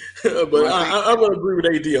I'm going to agree with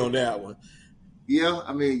AD on that one. Yeah,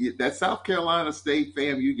 I mean, that South Carolina State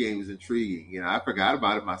FAMU game is intriguing. You know, I forgot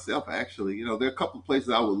about it myself, actually. You know, there are a couple of places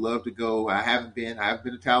I would love to go. I haven't been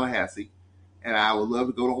to Tallahassee, and I would love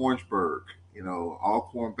to go to Orangeburg. You know,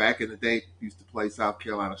 Alcorn back in the day used to play South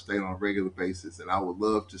Carolina State on a regular basis, and I would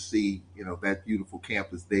love to see, you know, that beautiful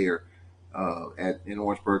campus there in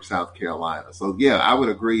Orangeburg, South Carolina. So, yeah, I would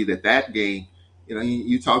agree that game, you know,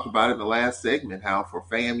 you talked about it in the last segment, how for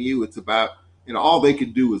FAMU it's about, you know, all they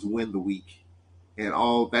can do is win the week, and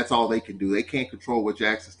that's all they can do. They can't control what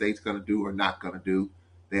Jackson State's going to do or not going to do.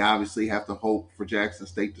 They obviously have to hope for Jackson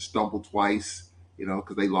State to stumble twice, you know,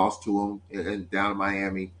 because they lost to them down in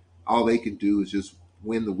Miami. All they can do is just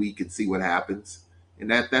win the week and see what happens.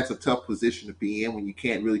 And that's a tough position to be in when you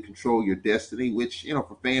can't really control your destiny, which, you know,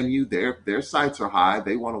 for FAMU, their sights are high.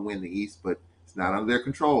 They want to win the East, but it's not under their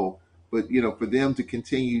control. But, you know, for them to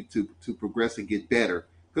continue to progress and get better,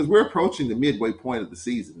 because we're approaching the midway point of the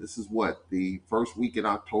season. This is the first week in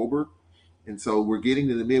October. And so we're getting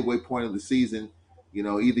to the midway point of the season. You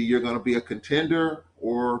know, either you're going to be a contender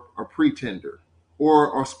or a pretender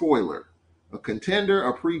or a spoiler. A contender,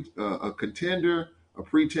 a pretender,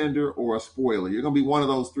 or a spoiler. You're going to be one of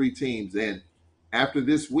those three teams. And after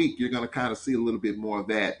this week, you're going to kind of see a little bit more of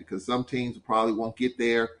that, because some teams probably won't get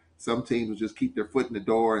there. Some teams will just keep their foot in the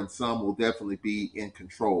door, and some will definitely be in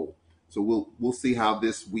control. So we'll see how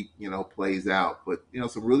this week, plays out. But,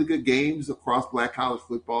 some really good games across Black college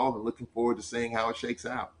football, and looking forward to seeing how it shakes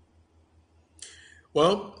out.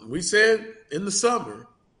 Well, we said in the summer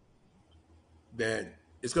that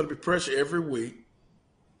it's going to be pressure every week.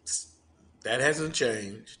 That hasn't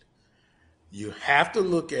changed. You have to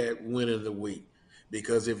look at winning the week,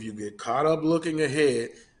 because if you get caught up looking ahead,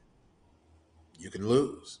 you can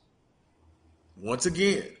lose. Once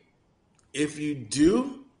again, if you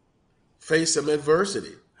do face some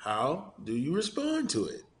adversity, how do you respond to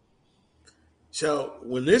it? So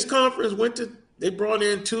when this conference they brought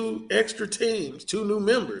in 2 extra teams, 2 new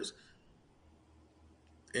members,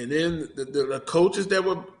 and then the coaches that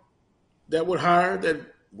were hired, that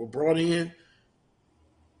were brought in.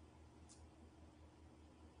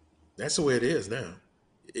 That's the way it is now.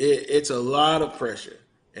 It's a lot of pressure,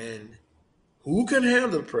 and who can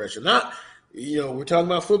handle the pressure? Not, we're talking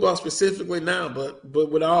about football specifically now, but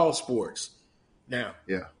with all sports now.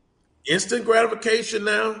 Yeah, instant gratification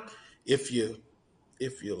now. If you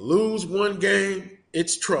lose one game,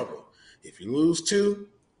 it's trouble. If you lose 2,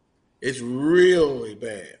 it's really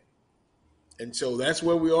bad. And so that's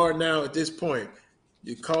where we are now at this point.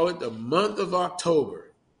 You call it the month of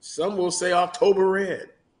October. Some will say October red.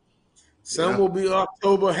 Some will be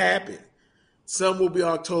October happy. Some will be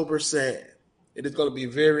October sad. It is going to be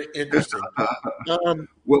very interesting.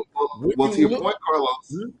 Well, to your point,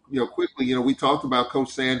 Carlos, quickly, we talked about Coach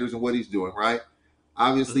Sanders and what he's doing, right?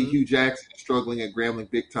 Obviously, Hugh Jackson is struggling at Grambling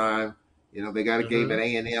big time. They got a game at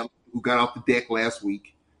A&M who got off the deck last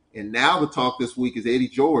week. And now the talk this week is Eddie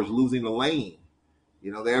George losing the lane.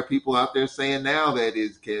 There are people out there saying now that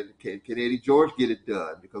can Eddie George get it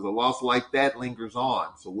done, because a loss like that lingers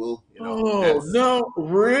on. So we'll, no,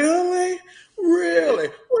 really?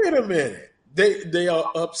 Wait a minute. They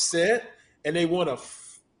are upset and they want to.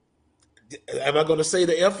 Am I going to say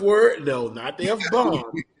the F word? No, not the F bomb.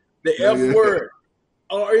 The F word,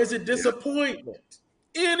 or is it disappointment?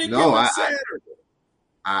 Any given Saturday.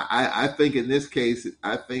 I think in this case,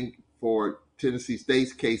 for Tennessee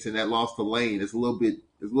State's case in that loss to Lane, it's a little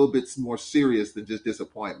bit more serious than just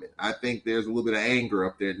disappointment. I think there's a little bit of anger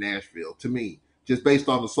up there in Nashville, to me, just based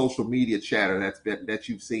on the social media chatter that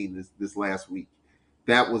you've seen this last week.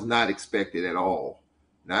 That was not expected at all,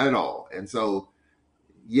 not at all. And so,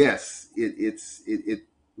 yes, it's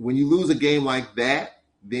when you lose a game like that,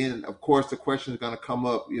 then of course the question is going to come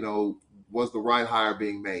up. Was the right hire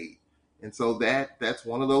being made? And so that's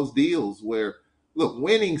one of those deals where, look,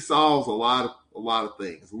 winning solves a lot of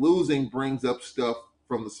things. Losing brings up stuff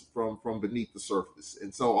from beneath the surface.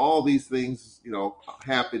 And so all these things,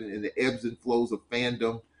 happen in the ebbs and flows of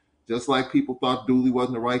fandom. Just like people thought Dooley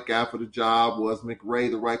wasn't the right guy for the job, was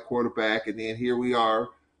McRae the right quarterback, and then here we are.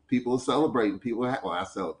 People are celebrating.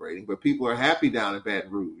 Not celebrating, but people are happy down in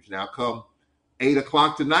Baton Rouge. Now come 8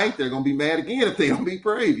 o'clock tonight, they're going to be mad again if they don't beat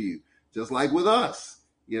Prairie View. Just like with us.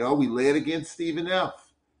 We led against Stephen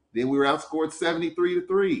F. Then we were outscored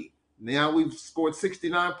 73-3. Now we've scored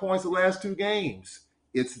 69 points the last 2 games.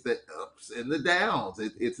 It's the ups and the downs.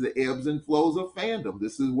 It's the ebbs and flows of fandom.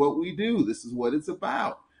 This is what we do. This is what it's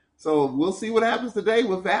about. So we'll see what happens today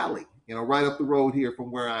with Valley, right up the road here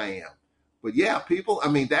from where I am. But yeah, people,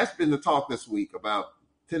 that's been the talk this week about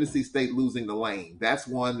Tennessee State losing the lane. That's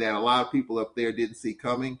one that a lot of people up there didn't see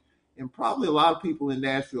coming. And probably a lot of people in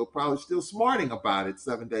Nashville probably still smarting about it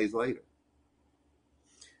 7 days later.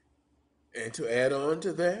 And to add on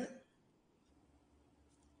to that,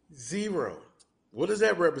 0. What does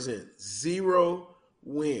that represent? 0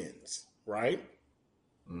 wins, right?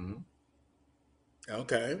 Mm-hmm.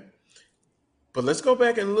 Okay. But let's go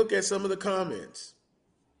back and look at some of the comments.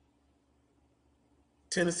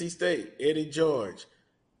 Tennessee State, Eddie George.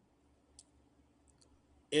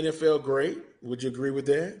 NFL great. Would you agree with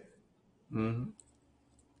that? Mm-hmm.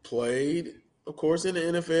 Played, of course, in the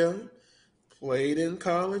NFL. Played in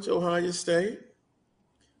college, Ohio State.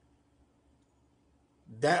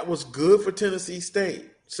 That was good for Tennessee State.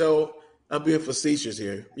 So I'm being facetious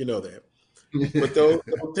here. You know that. But those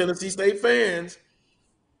Tennessee State fans,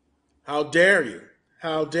 how dare you?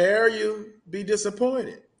 How dare you be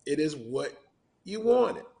disappointed? It is what you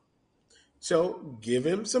wanted. So give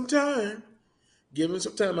him some time. Give him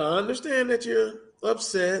some time. I understand that you're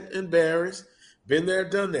upset, embarrassed, been there,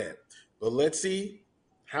 done that. But let's see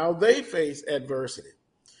how they face adversity.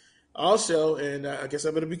 Also, and I guess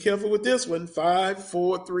I'm going to be careful with this one, 5,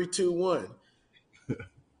 4, 3, 2, 1.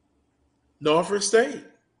 Norfolk State.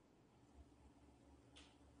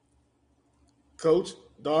 Coach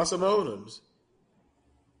Dawson Odums,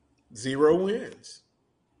 0 wins.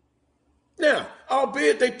 Now,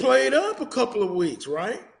 albeit they played up a couple of weeks,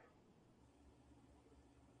 right?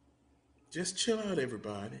 Just chill out,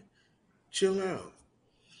 everybody. Chill out.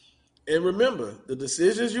 And remember, the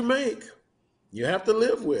decisions you make, you have to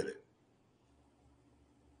live with it.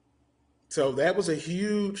 So that was a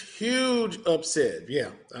huge, huge upset.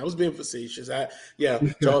 Yeah, I was being facetious.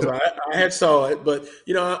 Charles, I had saw it, but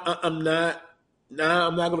I'm not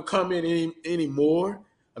going to comment anymore.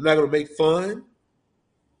 I'm not going to make fun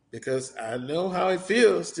because I know how it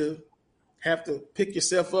feels to have to pick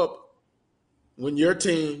yourself up when your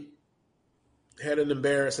team had an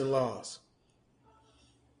embarrassing loss.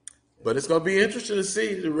 But it's going to be interesting to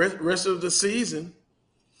see the rest of the season,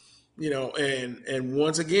 and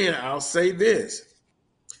once again, I'll say this.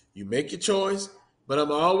 You make your choice, but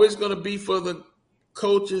I'm always going to be for the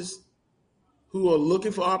coaches who are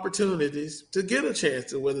looking for opportunities to get a chance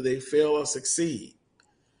to whether they fail or succeed.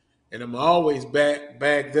 And I'm always back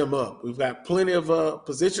them up. We've got plenty of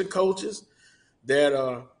position coaches that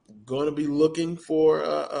are going to be looking for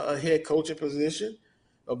a head coaching position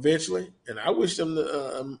eventually, and I wish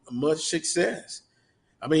them much success.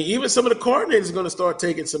 I mean, even some of the coordinators are going to start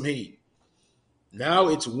taking some heat. Now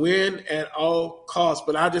it's win at all costs,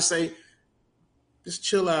 but I just say, just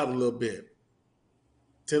chill out a little bit.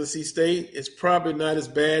 Tennessee State is probably not as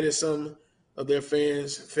bad as some of their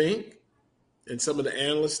fans think and some of the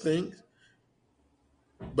analysts think.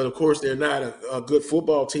 But, of course, they're not a good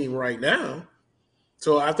football team right now.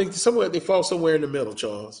 So I think they fall somewhere in the middle,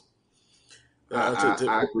 Charles.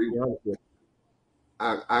 I agree.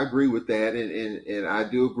 I agree with that, and I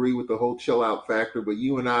do agree with the whole chill out factor. But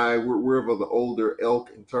you and I, we're of the older ilk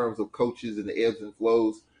in terms of coaches and the ebbs and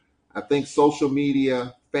flows. I think social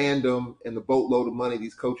media, fandom, and the boatload of money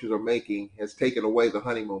these coaches are making has taken away the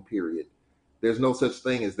honeymoon period. There's no such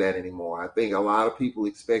thing as that anymore. I think a lot of people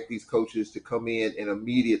expect these coaches to come in and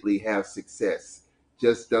immediately have success.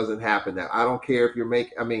 Just doesn't happen now. I don't care if you're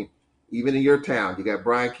even in your town, you got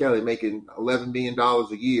Brian Kelly making $11 million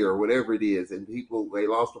a year or whatever it is, and they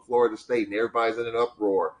lost to Florida State, and everybody's in an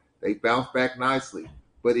uproar. They bounced back nicely,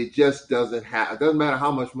 but it just doesn't happen. It doesn't matter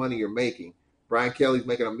how much money you're making. Brian Kelly's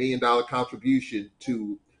making $1 million contribution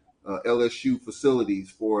to LSU facilities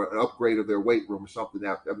for an upgrade of their weight room or something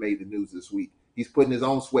that made the news this week. He's putting his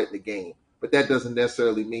own sweat in the game, but that doesn't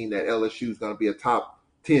necessarily mean that LSU is going to be a top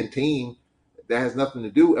 10 team. That has nothing to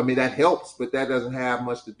do. I mean, that helps, but that doesn't have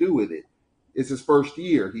much to do with it. It's his first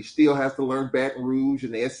year. He still has to learn Baton Rouge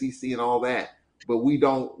and the SEC and all that. But we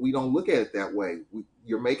don't look at it that way.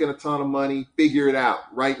 You're making a ton of money. Figure it out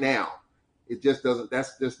right now. It just doesn't.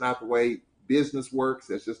 That's just not the way business works.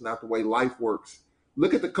 That's just not the way life works.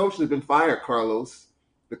 Look at the coaches that have been fired, Carlos.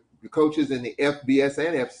 The coaches in the FBS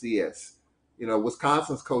and FCS.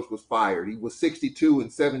 Wisconsin's coach was fired. He was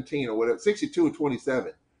 62-17 or whatever,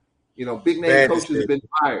 62-27. Big name coaches have been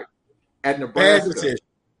fired at Nebraska.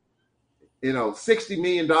 $60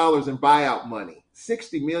 million in buyout money.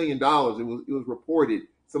 $60 million. It was reported.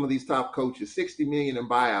 Some of these top coaches, $60 million in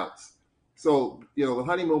buyouts. So the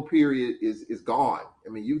honeymoon period is gone. I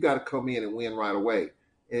mean, you've got to come in and win right away.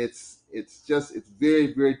 And it's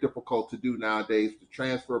very, very difficult to do nowadays. The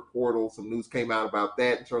transfer portal, some news came out about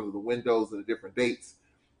that in terms of the windows and the different dates.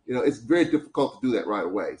 It's very difficult to do that right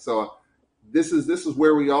away. So this is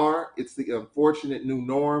where we are. It's the unfortunate new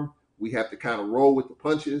norm. We have to kind of roll with the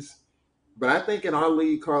punches. But I think in our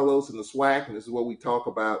league, Carlos, and the SWAC, and this is what we talk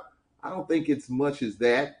about, I don't think it's much as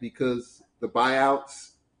that, because the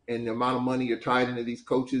buyouts and the amount of money you're tied into these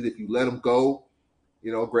coaches, if you let them go,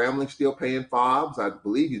 Grambling's still paying Fobbs. I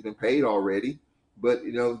believe he's been paid already. But,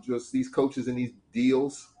 just these coaches in these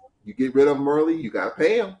deals, you get rid of them early, you got to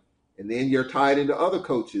pay them. And then you're tied into other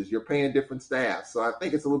coaches. You're paying different staff. So I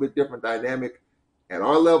think it's a little bit different dynamic at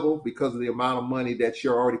our level because of the amount of money that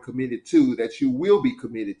you're already committed to, that you will be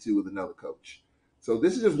committed to with another coach. So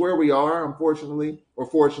this is just where we are, unfortunately, or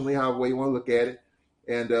fortunately, however way you want to look at it.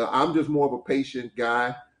 And I'm just more of a patient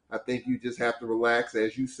guy. I think you just have to relax,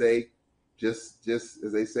 as you say, just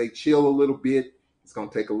as they say, chill a little bit. It's going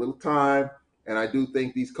to take a little time. And I do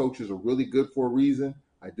think these coaches are really good for a reason.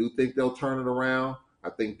 I do think they'll turn it around. I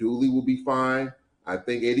think Dooley will be fine. I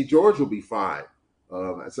think Eddie George will be fine.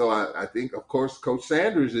 So I think, of course, Coach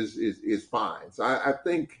Sanders is fine. So I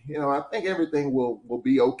think everything will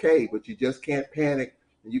be okay, but you just can't panic,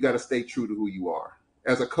 and you got to stay true to who you are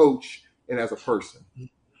as a coach and as a person.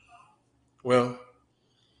 Well,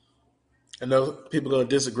 I know people are going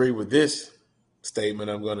to disagree with this statement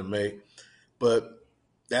I'm going to make, but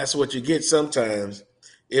that's what you get sometimes.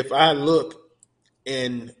 If I look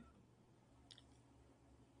and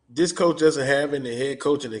this coach doesn't have any head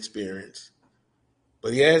coaching experience,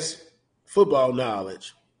 but he has football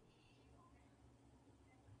knowledge,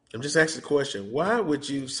 I'm just asking the question, why would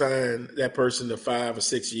you sign that person to 5 or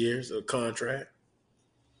 6 years of contract?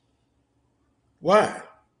 Why?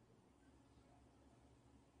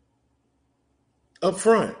 Up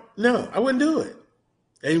front. No, I wouldn't do it.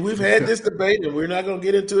 And we've had this debate, and we're not going to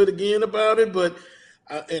get into it again about it, but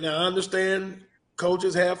and I understand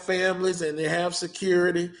coaches have families and they have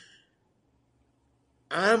security.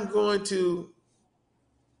 I'm going to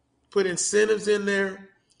put incentives in there.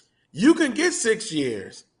 You can get 6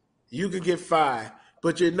 years. You can get 5,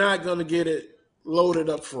 but you're not going to get it loaded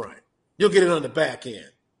up front. You'll get it on the back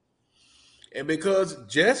end. And because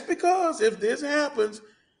if this happens,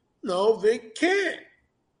 no, they can't.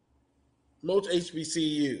 Most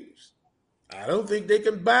HBCUs. I don't think they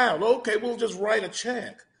can bow. Okay, we'll just write a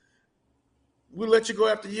check. We'll let you go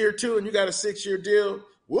after year 2 and you got a 6-year deal.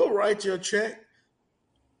 We'll write you a check.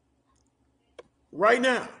 Right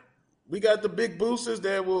now, we got the big boosters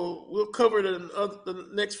that we'll cover the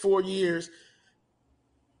next 4 years.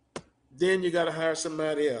 Then you got to hire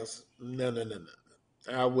somebody else. No.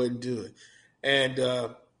 I wouldn't do it. And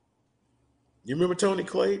you remember Tony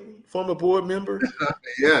Clayton, former board member?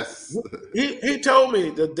 Yes. He told me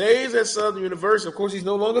the days at Southern University, of course he's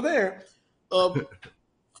no longer there, of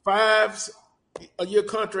 5-year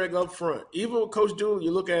contract up front. Even with Coach Dooley,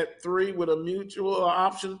 you look at 3 with a mutual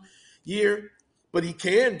option year, but he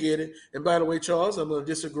can get it. And by the way, Charles, I'm going to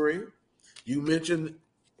disagree. You mentioned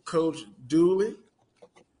Coach Dooley.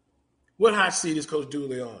 What hot seat is Coach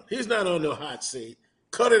Dooley on? He's not on no hot seat.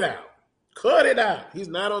 Cut it out. He's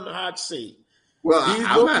not on the hot seat. Well, he's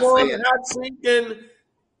I'm not more saying on the hot seat than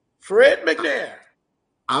Fred McNair.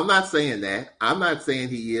 I'm not saying that. I'm not saying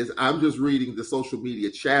he is. I'm just reading the social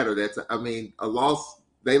media chatter. A loss.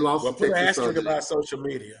 They lost. Well, to put an Texas asterisk Southern. about social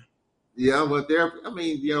media. Yeah, but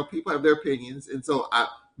people have their opinions, and so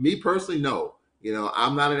me personally, no.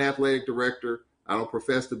 I'm not an athletic director. I don't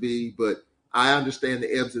profess to be, but I understand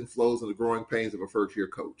the ebbs and flows and the growing pains of a first-year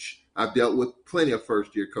coach. I've dealt with plenty of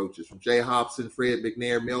first-year coaches, from Jay Hobson, Fred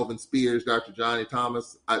McNair, Melvin Spears, Dr. Johnny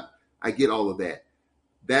Thomas. I get all of that.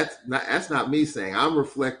 That's not me saying. I'm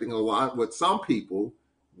reflecting a lot what some people,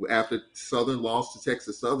 after Southern lost to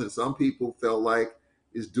Texas Southern, some people felt like,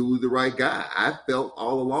 is Dooley the right guy? I felt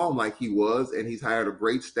all along like he was, and he's hired a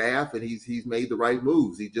great staff, and he's made the right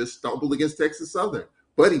moves. He just stumbled against Texas Southern.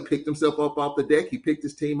 But he picked himself up off the deck. He picked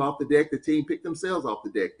his team off the deck. The team picked themselves off the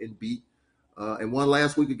deck and beat and won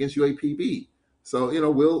last week against UAPB. So,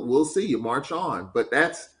 we'll see. You march on. But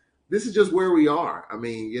this is just where we are. I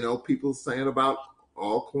mean, people saying about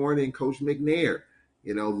Alcorn and Coach McNair,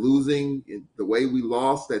 losing the way we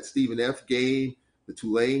lost that Stephen F. game. The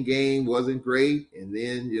Tulane game wasn't great. And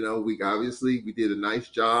then, we did a nice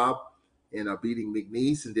job in beating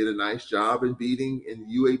McNeese and did a nice job in beating in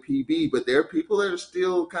UAPB. But there are people that are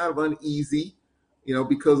still kind of uneasy,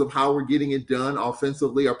 because of how we're getting it done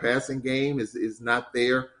offensively. Our passing game is not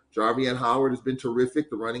there. Jarvian Howard has been terrific.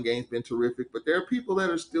 The running game's been terrific. But there are people that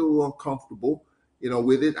are still uncomfortable,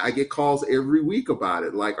 with it. I get calls every week about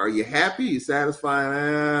it. Like, are you happy? You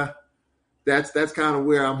satisfied? That's kind of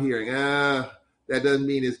where I'm hearing. That doesn't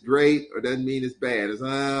mean it's great or doesn't mean it's bad.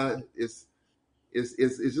 It's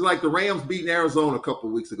just like the Rams beating Arizona a couple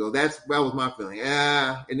of weeks ago. That was my feeling.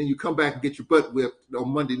 And then you come back and get your butt whipped on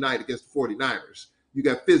Monday night against the 49ers. You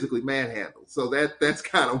got physically manhandled. So that's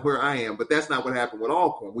kind of where I am. But that's not what happened with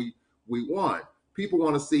Alcorn. We won. People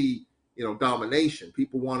want to see, domination.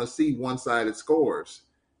 People want to see one-sided scores.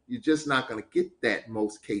 You're just not going to get that in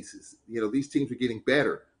most cases. These teams are getting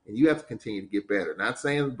better. And you have to continue to get better. Not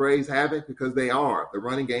saying the Braves haven't, because they are. The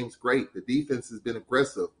running game's great. The defense has been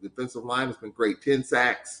aggressive. The defensive line has been great. 10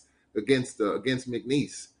 sacks against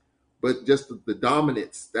McNeese. But just the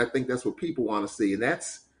dominance, I think that's what people want to see. And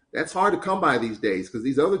that's hard to come by these days, because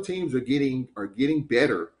these other teams are getting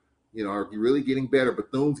better. Are really getting better.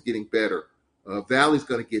 Bethune's getting better. Valley's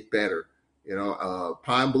going to get better.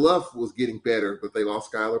 Pine Bluff was getting better, but they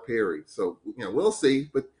lost Skylar Perry. So, we'll see.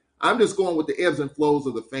 But I'm just going with the ebbs and flows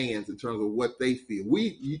of the fans in terms of what they feel.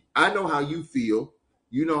 I know how you feel.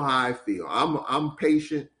 You know how I feel. I'm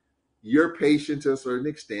patient. You're patient to a certain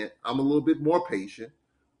extent. I'm a little bit more patient.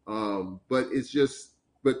 But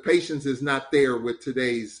patience is not there with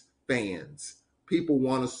today's fans. People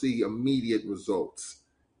want to see immediate results.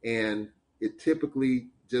 And it typically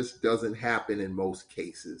just doesn't happen in most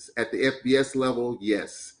cases. At the FBS level,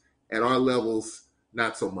 yes. At our levels,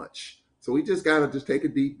 not so much. So we just got to just take a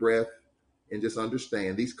deep breath and just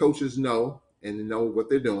understand. These coaches know what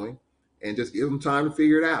they're doing, and just give them time to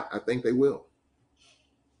figure it out. I think they will.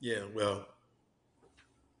 Yeah, well,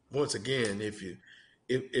 once again, if you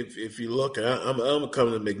look, I'm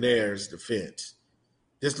coming to McNair's defense.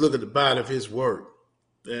 Just look at the body of his work.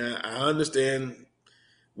 I understand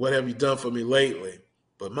what have you done for me lately,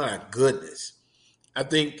 but my goodness, I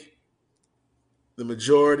think the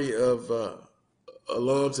majority of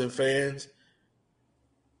alums and fans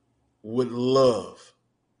would love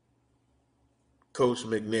Coach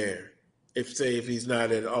McNair if he's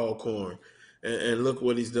not at Alcorn. And look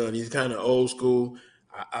what he's done. He's kind of old school.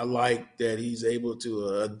 I like that he's able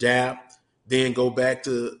to adapt, then go back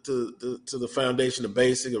to the foundation, the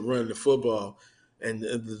basic of running the football. And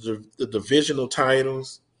the divisional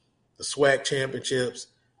titles, the SWAC championships.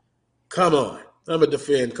 Come on. I'm going to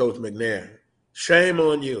defend Coach McNair. Shame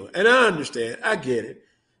on you. And I understand. I get it.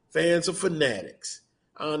 Fans are fanatics.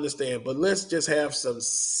 I understand. But let's just have some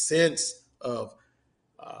sense of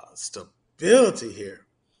stability here.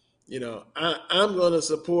 You know, I'm going to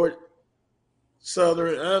support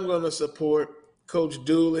Southern. I'm going to support Coach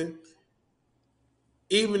Dooley,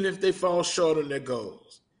 even if they fall short on their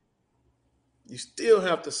goals. You still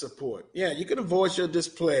have to support. Yeah, you can voice your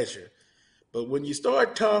displeasure. But when you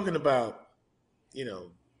start talking about, you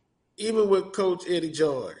know, even with Coach Eddie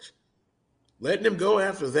George, letting him go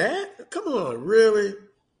after that? Come on, really?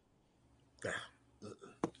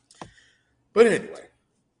 But anyway,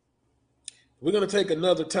 we're going to take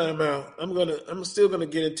another timeout. I'm still going to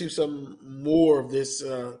get into some more of this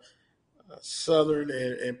Southern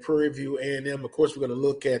and Prairie View A&M. Of course, we're going to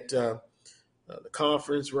look at the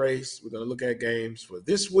conference race. We're going to look at games for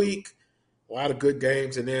this week, a lot of good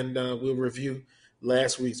games, and then we'll review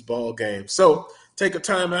last week's ball game. So take a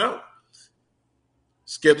timeout.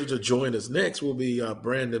 Scheduled to join us next will be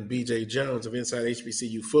Brandon B.J. Jones of Inside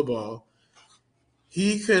HBCU Football.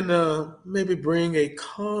 He can maybe bring a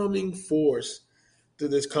calming force to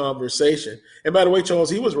this conversation. And by the way, Charles,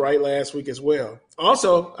 he was right last week as well.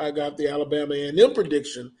 Also, I got the Alabama A&M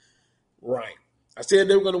prediction right. I said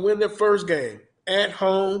they were going to win their first game at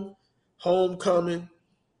home, homecoming.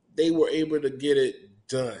 They were able to get it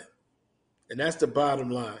done. And that's the bottom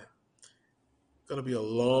line. It's going to be a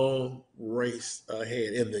long race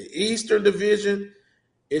ahead. In the Eastern Division,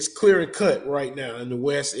 it's clear and cut right now. In the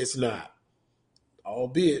West, it's not.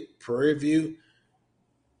 Albeit Prairie View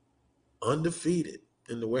undefeated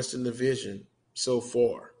in the Western Division so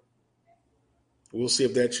far. We'll see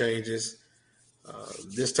if that changes.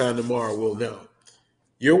 This time tomorrow, we'll know.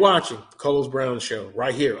 You're watching the Carlos Brown Show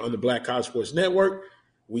right here on the Black College Sports Network.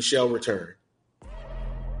 We shall return.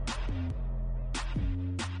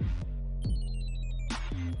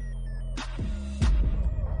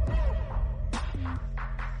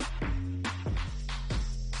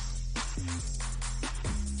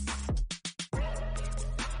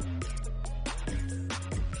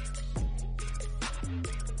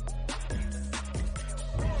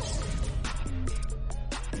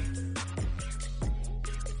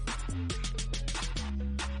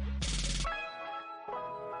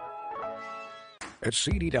 At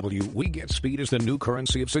CDW, we get speed as the new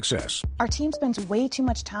currency of success. Our team spends way too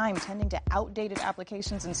much time tending to outdated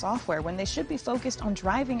applications and software when they should be focused on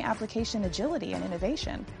driving application agility and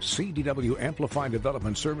innovation. CDW Amplified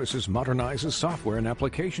Development Services modernizes software and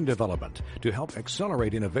application development to help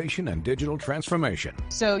accelerate innovation and digital transformation.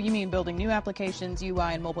 So you mean building new applications,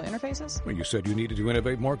 UI, and mobile interfaces? Well, you said you needed to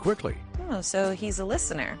innovate more quickly. Oh, so he's a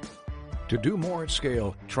listener. To do more at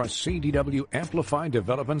scale, trust CDW Amplified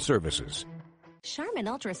Development Services. Charmin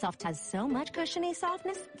Ultra Soft has so much cushiony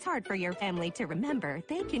softness, it's hard for your family to remember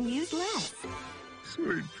they can use less.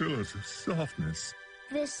 Sweet pillows of softness.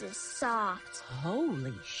 This is soft.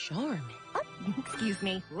 Holy Charmin. Oh, excuse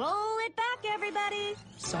me. Roll it back, everybody.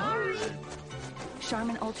 Sorry.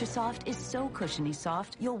 Charmin Ultra Soft is so cushiony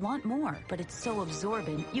soft, you'll want more. But it's so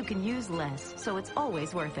absorbent, you can use less. So it's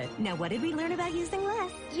always worth it. Now, what did we learn about using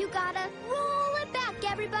less? You gotta roll it back,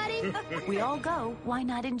 everybody. We all go. Why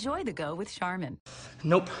not enjoy the go with Charmin?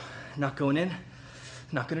 Nope. Not going in.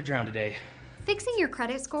 Not gonna drown today. Fixing your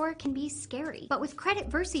credit score can be scary, but with Credit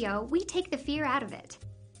Versio, we take the fear out of it.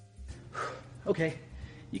 Okay,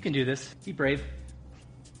 you can do this. Be brave.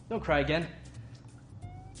 Don't cry again.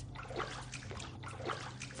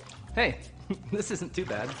 Hey, this isn't too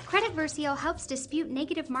bad. Credit Versio helps dispute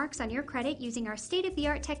negative marks on your credit using our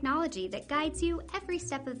state-of-the-art technology that guides you every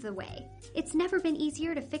step of the way. It's never been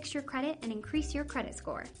easier to fix your credit and increase your credit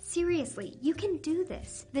score. Seriously, you can do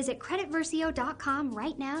this. Visit creditversio.com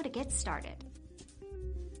right now to get started.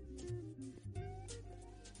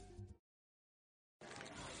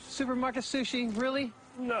 Supermarket sushi, really?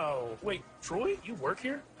 No. Wait, Troy, you work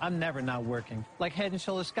here? I'm never not working. Like Head &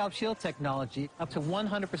 Shoulders Scalp Shield technology, up to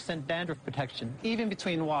 100% dandruff protection, even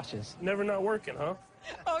between washes. Never not working, huh?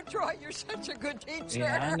 Oh, Troy, you're such a good teacher.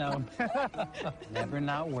 Yeah, I know. Never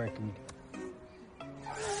not working.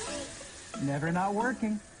 Never not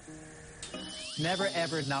working. Never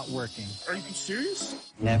ever not working. Are you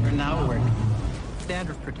serious? Never not working.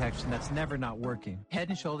 Dandruff protection that's never not working. Head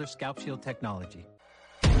and Shoulders Scalp Shield technology.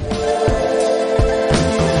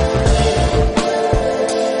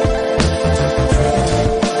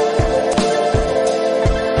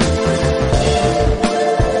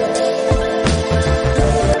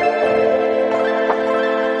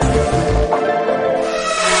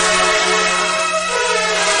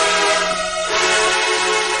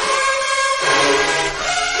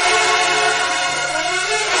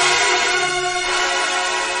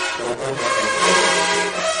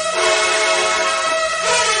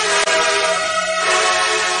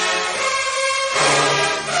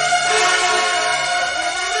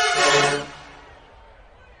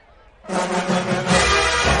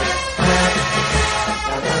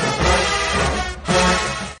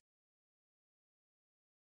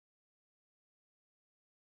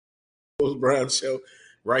 Brown Show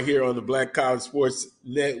right here on the Black College Sports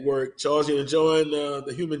Network. Charles, you enjoying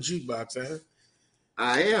the human jukebox, huh?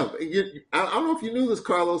 I am. I don't know if you knew this,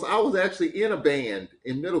 Carlos. I was actually in a band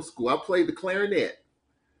in middle school. I played the clarinet.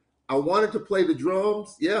 I wanted to play the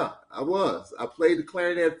drums. Yeah, I was. I played the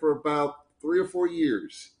clarinet for about 3 or 4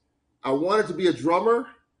 years. I wanted to be a drummer,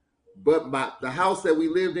 but the house that we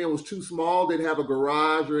lived in was too small. Didn't have a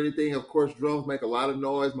garage or anything. Of course, drums make a lot of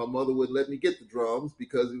noise. My mother wouldn't let me get the drums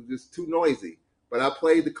because it was just too noisy. But I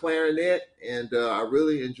played the clarinet, and I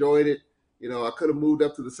really enjoyed it. You know, I could have moved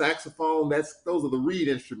up to the saxophone. Those are the reed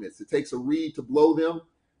instruments. It takes a reed to blow them.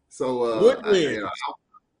 So woodwinds.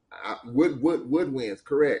 Woodwinds,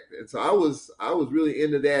 correct. And so I was really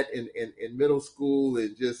into that in middle school,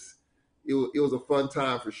 and just it was a fun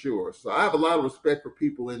time for sure. So I have a lot of respect for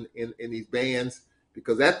people in these bands,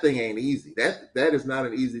 because that thing ain't easy. That is not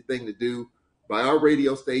an easy thing to do. By our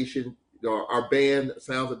radio station, our band,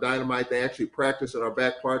 Sounds of Dynamite, they actually practice in our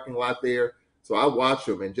back parking lot there. So I watch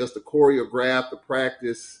them, and just the choreograph, the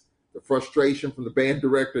practice, the frustration from the band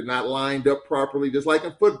director not lined up properly, just like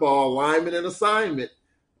in football, alignment and assignment.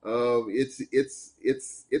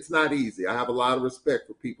 It's not easy. I have a lot of respect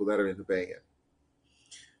for people that are in the band.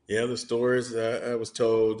 Yeah, the stories I was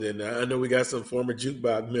told, and I know we got some former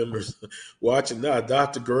jukebox members watching now.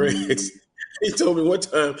 Dr. Griggs, he told me one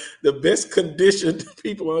time the best conditioned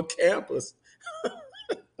people on campus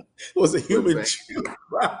was a human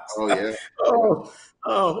jukebox. Oh, yeah.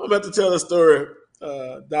 I'm about to tell a story.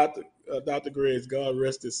 Dr. Griggs, God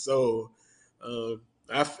rest his soul.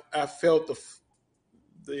 I felt the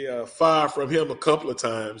fire from him a couple of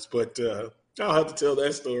times, but I'll have to tell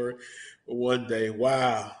that story one day.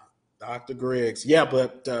 Wow, Dr. Griggs. Yeah,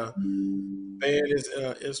 but band is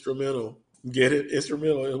instrumental. Get it?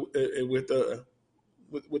 Instrumental with the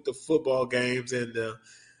football games and the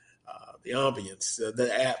ambience,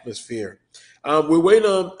 the atmosphere. We're waiting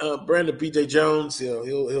on Brandon B.J. Jones.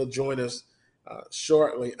 He'll join us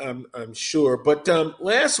shortly, I'm sure. But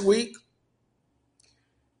last week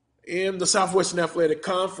in the Southwestern Athletic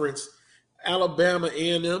Conference, Alabama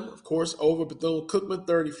A&M, of course, over Bethune-Cookman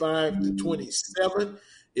 35-27.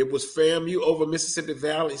 It was FAMU over Mississippi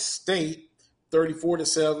Valley State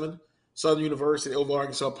 34-7. Southern University over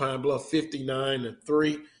Arkansas Pine Bluff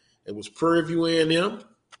 59-3. It was Prairie View A&M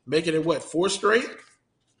making it, 4 straight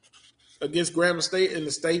against Grambling State in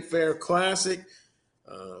the State Fair Classic.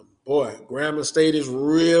 Grambling State is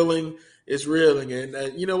reeling. It's reeling,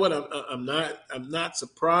 and you know what? I'm not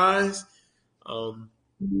surprised.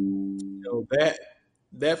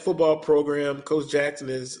 That football program, Coach Jackson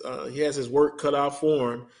he has his work cut out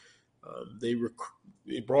for him. They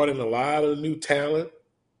brought in a lot of new talent,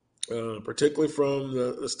 particularly from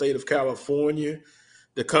the state of California,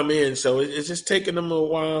 to come in. So it's just taking them a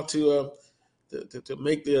while to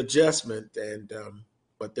make the adjustment, and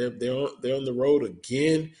but they're on the road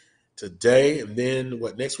again today, and then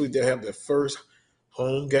next week they'll have their first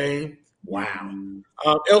home game. Wow.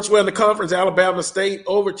 Elsewhere in the conference, Alabama State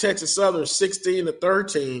over Texas Southern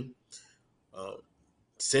 16-13.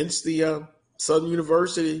 Since the Southern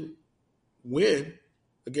University win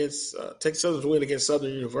against Texas Southern's win against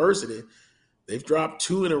Southern University, they've dropped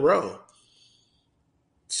 2 in a row.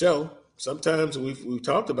 So sometimes we've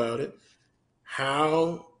talked about it.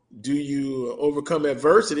 How do you overcome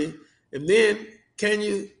adversity, and then can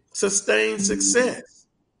you sustain success?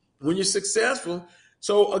 When you're successful,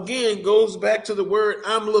 so again, goes back to the word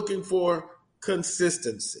I'm looking for: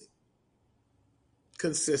 consistency.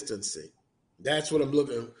 Consistency. That's what I'm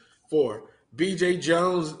looking for. B.J.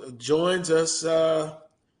 Jones joins us. I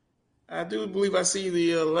do believe I see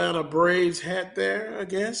the Atlanta Braves hat there, I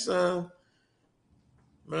guess.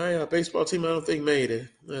 My baseball team, I don't think made it.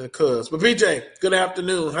 Cubs. But BJ, good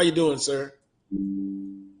afternoon. How you doing, sir?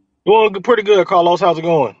 Doing pretty good, Carlos. How's it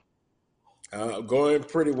going? Going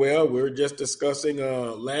pretty well. We were just discussing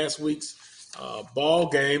last week's ball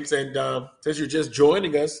games, and since you're just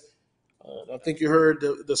joining us, I think you heard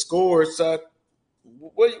the scores.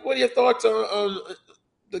 What are your thoughts on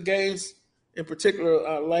the games in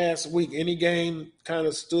particular last week? Any game kind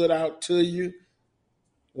of stood out to you,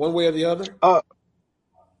 one way or the other?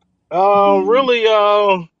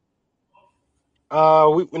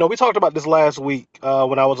 We talked about this last week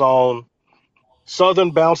when I was on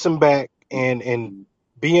Southern bouncing back and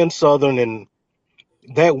being Southern, and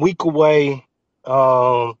that week away.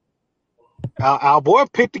 Our boy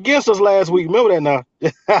picked against us last week. Remember that now?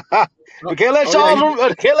 We can't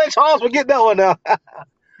let Charles forget that one now.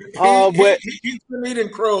 But he's been eating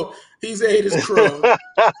crow. He's ate his crow.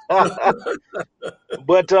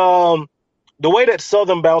 But the way that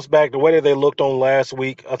Southern bounced back, the way that they looked on last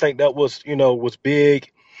week, I think that was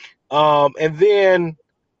big. And then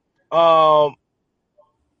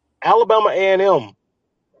Alabama A&M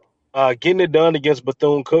getting it done against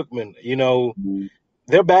Bethune-Cookman.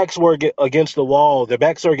 Their backs were against the wall. Their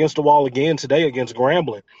backs are against the wall again today against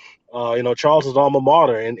Grambling. Charles's alma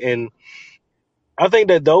mater. And I think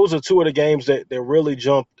that those are two of the games that really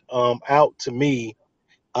jumped out to me,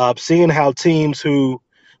 seeing how teams who,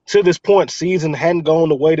 to this point, season hadn't gone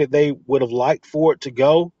the way that they would have liked for it to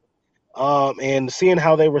go, and seeing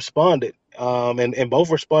how they responded, and both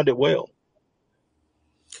responded well.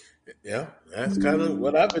 Yeah, that's kind of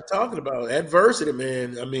what I've been talking about. Adversity,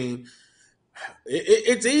 man. I mean,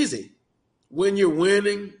 it's easy when you're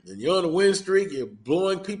winning and you're on a win streak. You're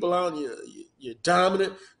blowing people out. You're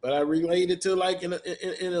dominant. But I relate it to like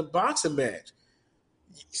in a boxing match.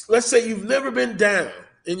 Let's say you've never been down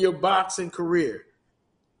in your boxing career.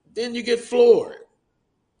 Then you get floored.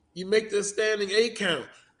 You make the standing 8 count.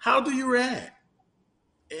 How do you react?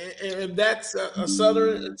 And that's a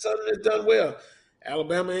Southern has done well.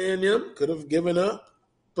 Alabama A&M could have given up,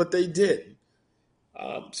 but they didn't.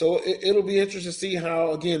 So it'll be interesting to see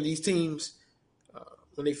how, again, these teams,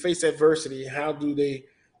 when they face adversity, how do they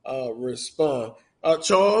respond?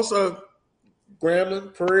 Charles,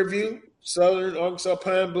 Grambling, Prairie View, Southern, Arkansas,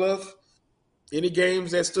 Pine Bluff, any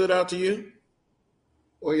games that stood out to you?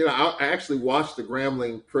 Well, I actually watched the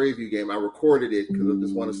Grambling Prairie View game. I recorded it because I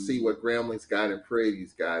just want to see what Grambling's got and Prairie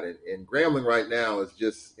View's got. And Grambling right now is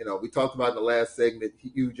just, we talked about in the last segment,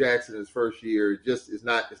 Hugh Jackson, his first year, just is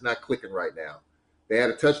not clicking right now. They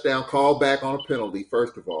had a touchdown call back on a penalty,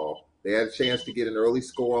 first of all. They had a chance to get an early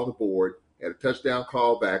score on the board. They had a touchdown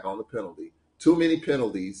call back on the penalty. Too many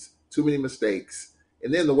penalties, too many mistakes.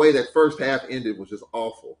 And then the way that first half ended was just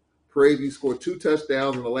awful. Prairie View scored 2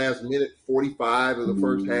 touchdowns in the last minute 45 of the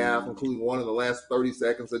first half, including one in the last 30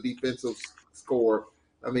 seconds, a defensive score.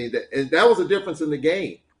 I mean, that was a difference in the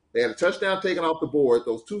game. They had a touchdown taken off the board,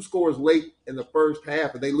 those 2 scores late in the first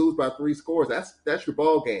half, and they lose by 3 scores. That's your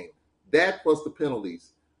ball game. That plus the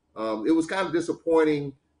penalties. It was kind of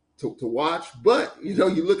disappointing to watch, but, you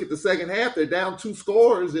look at the second half, they're down 2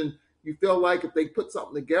 scores, and you feel like if they put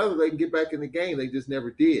something together, they can get back in the game. They just never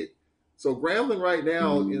did. So Grambling right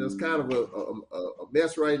now, it's kind of a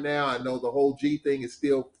mess right now. I know the whole G thing is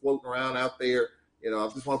still floating around out there. I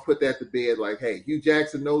just want to put that to bed. Like, hey, Hugh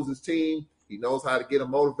Jackson knows his team. He knows how to get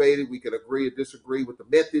them motivated. We could agree or disagree with the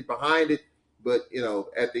method behind it. But,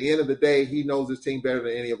 at the end of the day, he knows his team better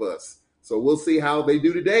than any of us. So we'll see how they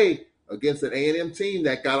do today against an A&M team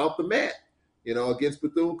that got off the mat, against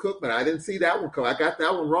Bethune-Cookman. I didn't see that one come. I got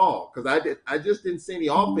that one wrong because I just didn't see any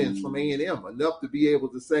offense from A&M enough to be able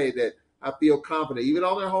to say that I feel confident, even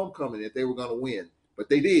on their homecoming, that they were going to win. But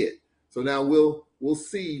they did. So now we'll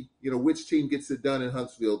see, which team gets it done in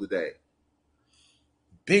Huntsville today.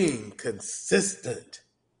 Being consistent.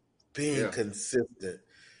 Consistent.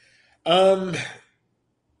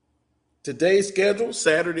 Today's schedule,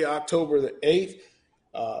 Saturday, October the 8th,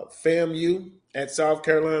 FAMU at South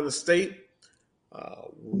Carolina State,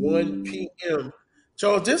 1 p.m.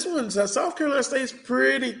 Charles, this one's South Carolina State's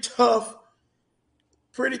pretty tough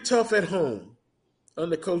at home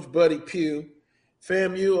under Coach Buddy Pugh.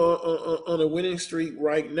 FAMU on a winning streak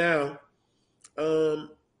right now.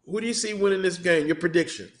 Who do you see winning this game? Your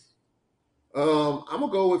predictions? I'm going to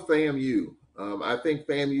go with FAMU. I think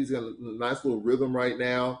FAMU's in a nice little rhythm right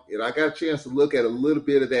now. I got a chance to look at a little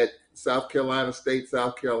bit of that South Carolina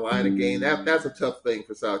State-South Carolina game. That's a tough thing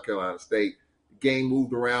for South Carolina State. The game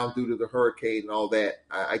moved around due to the hurricane and all that.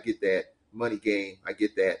 I get that. Money game. I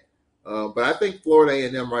get that. But I think Florida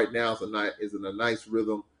A&M right now is in a nice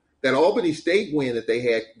rhythm. that Albany State win that they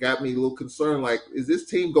had got me a little concerned. Like, is this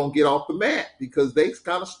team going to get off the mat? Because they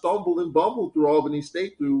kind of stumbled and bumbled through Albany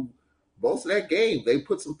State through most of that game. They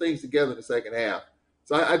put some things together in the second half.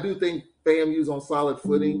 So I do think FAMU's on solid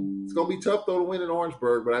footing. It's going to be tough, though, to win in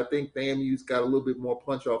Orangeburg, but I think FAMU's got a little bit more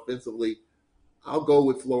punch offensively. I'll go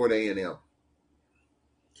with Florida A&M.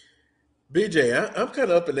 BJ, I'm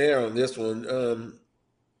kind of up in the air on this one.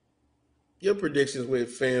 Your predictions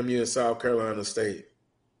with FAMU and South Carolina State?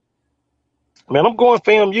 Man, I'm going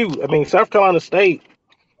FAMU. I mean, South Carolina State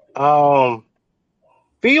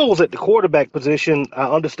feels at the quarterback position. I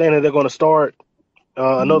understand that they're going to start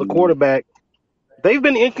another quarterback. They've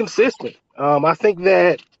been inconsistent. I think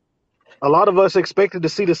that a lot of us expected to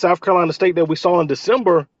see the South Carolina State that we saw in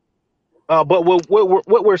December, but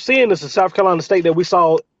what we're seeing is the South Carolina State that we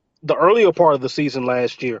saw the earlier part of the season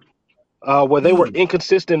last year, where they were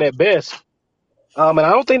inconsistent at best. And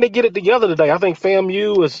I don't think they get it together today. I think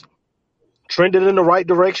FAMU is trending in the right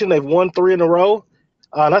direction. They've won 3 in a row.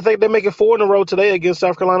 And I think they're making 4 in a row today against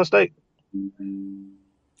South Carolina State.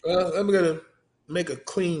 Well, I'm going to make a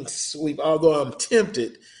clean sweep, although I'm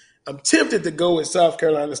tempted. I'm tempted to go with South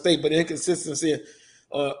Carolina State, but inconsistency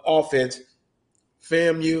on offense.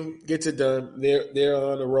 FAMU gets it done. They're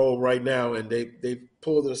on the roll right now, and they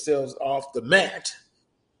pulled themselves off the mat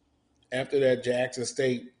after that Jackson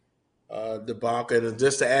State debacle and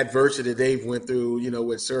just the adversity they've went through,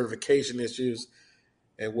 with certification issues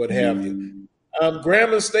and what have you.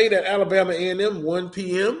 Grambling State at Alabama A&M, 1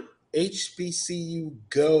 p.m., HBCU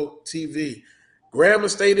Go TV. Grambling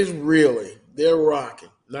State is they're rocking,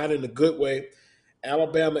 not in a good way.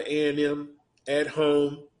 Alabama A&M at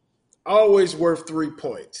home, always worth 3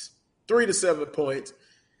 points, 3 to 7 points.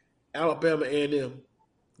 Alabama A&M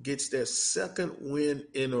gets their second win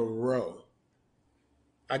in a row.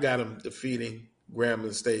 I got them defeating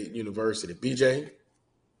Grambling State University. BJ?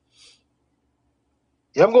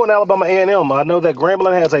 Yeah, I'm going Alabama A&M. I know that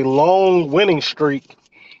Grambling has a long winning streak.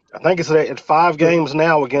 I think it's at 5 games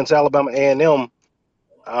now against Alabama A&M.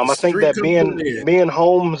 I think that being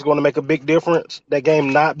home is going to make a big difference. That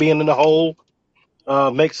game not being in the hole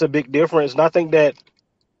makes a big difference. And I think that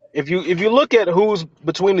if you look at who's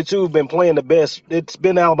between the two been playing the best, it's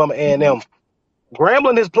been Alabama A&M.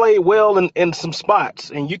 Grambling has played well in some spots,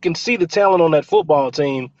 and you can see the talent on that football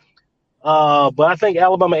team. But I think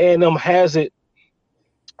Alabama A&M has it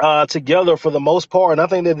together for the most part, and I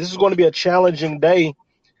think that this is going to be a challenging day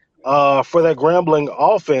for that Grambling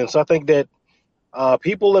offense. I think that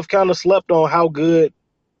people have kind of slept on how good,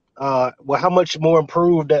 how much more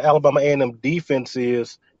improved that Alabama A&M defense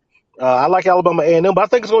is. I like Alabama A&M, but I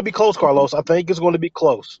think it's going to be close, Carlos. I think it's going to be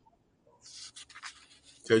close.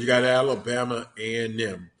 So you got Alabama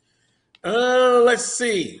A&M. Let's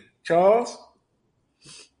see, Charles.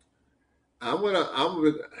 I'm gonna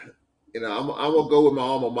go with my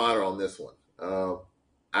alma mater on this one.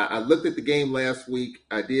 I looked at the game last week.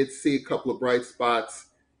 I did see a couple of bright spots.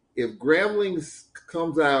 If Grambling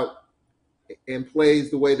comes out and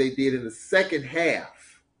plays the way they did in the second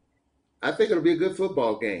half, I think it'll be a good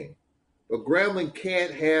football game. But Grambling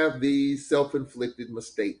can't have these self-inflicted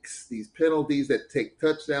mistakes, these penalties that take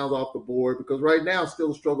touchdowns off the board, because right now it's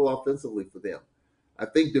still a struggle offensively for them. I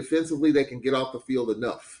think defensively they can get off the field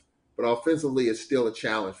enough, but offensively it's still a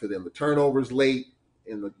challenge for them. The turnovers late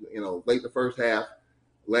in the first half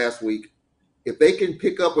last week. If they can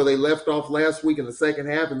pick up where they left off last week in the second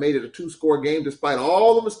half and made it a 2-score game despite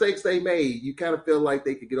all the mistakes they made, you kind of feel like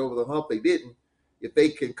they could get over the hump. They didn't. If they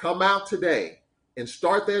can come out today and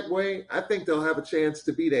start that way, I think they'll have a chance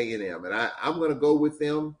to beat A&M. And I'm going to go with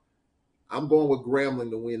them. I'm going with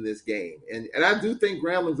Grambling to win this game. And I do think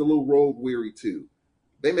Grambling's a little road weary too.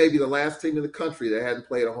 They may be the last team in the country that hadn't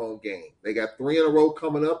played a home game. They got 3 in a row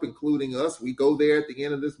coming up, including us. We go there at the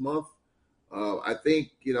end of this month. I think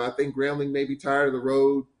Grambling may be tired of the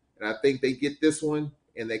road, and I think they get this one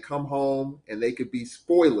and they come home and they could be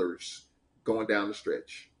spoilers going down the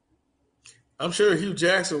stretch. I'm sure Hugh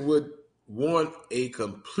Jackson would want a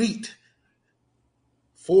complete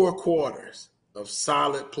 4 quarters of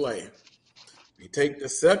solid play. You take the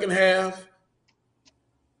second half,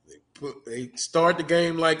 they start the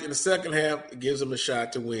game like in the second half, it gives them a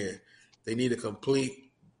shot to win. They need a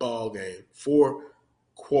complete ball game, 4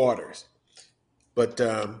 quarters. But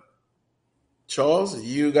Charles,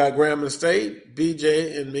 you got Grambling State,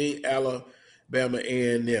 BJ, and me, Alabama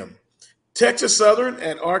A&M. Texas Southern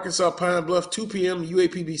at Arkansas Pine Bluff, 2 p.m.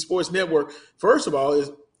 UAPB Sports Network. First of all,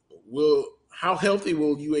 how healthy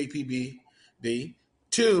will UAPB be?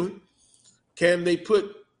 2, can they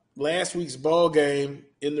put last week's ball game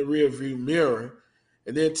in the rearview mirror?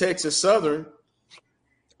 And then Texas Southern,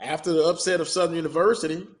 after the upset of Southern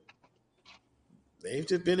University, They've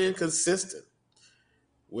just been inconsistent.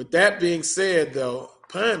 With that being said, though,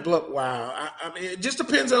 Pine Bluff, wow. I mean, it just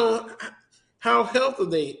depends on how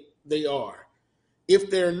healthy they are. If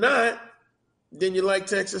they're not, then you like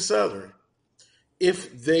Texas Southern.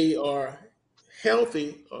 If they are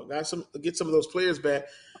healthy or get some of those players back,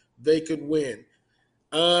 they could win.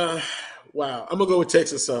 Wow. I'm going to go with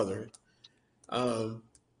Texas Southern.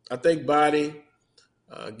 I think Body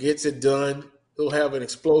gets it done. He'll have an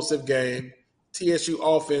explosive game. TSU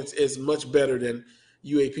offense is much better than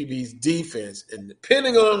UAPB's defense. And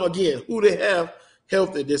depending on, again, who they have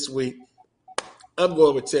healthy this week, I'm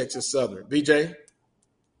going with Texas Southern. BJ?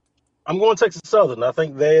 I'm going Texas Southern. I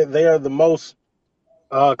think they are the most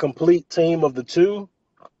complete team of the two.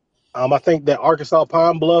 I think that Arkansas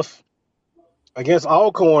Pine Bluff against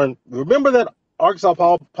Alcorn, remember that Arkansas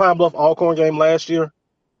Pine Bluff Alcorn game last year?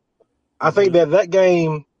 I think that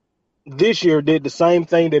game this year did the same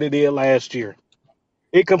thing that it did last year.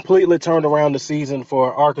 It completely turned around the season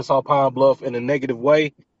for Arkansas Pine Bluff in a negative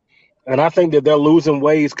way. And I think that their losing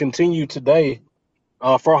ways continue today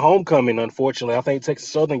for homecoming, unfortunately. I think Texas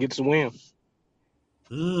Southern gets the win.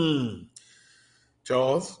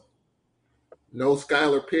 Charles? No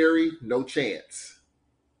Skylar Perry, no chance.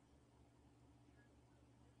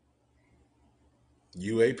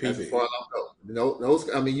 UAPB. That's as far as I know. No.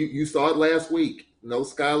 I mean, you saw it last week. No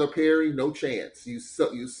Skylar Perry, no chance. You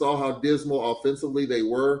saw how dismal offensively they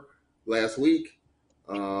were last week,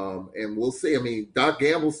 and we'll see. I mean, Doc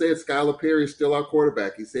Gamble said Skylar Perry is still our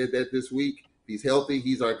quarterback. He said that this week. If he's healthy,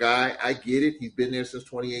 he's our guy. I get it. He's been there since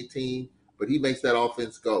 2018, but he makes that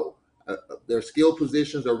offense go. Their skill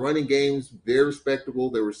positions, their running games, very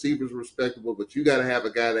respectable. Their receivers respectable, but you got to have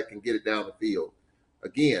a guy that can get it down the field.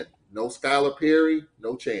 Again, no Skylar Perry,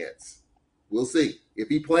 no chance. We'll see. If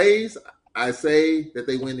he plays, I say that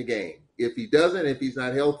they win the game. If he doesn't, if he's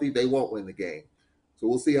not healthy, they won't win the game. So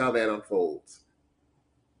we'll see how that unfolds.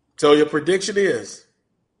 So your prediction is?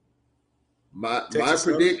 My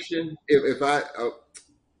prediction,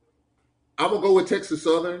 I'm going to go with Texas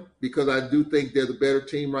Southern because I do think they're the better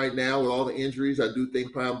team right now with all the injuries. I do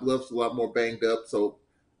think Pine Bluff's a lot more banged up. So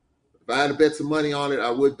if I had to bet some money on it, I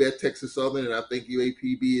would bet Texas Southern, and I think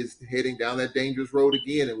UAPB is heading down that dangerous road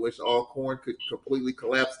again in which Alcorn could completely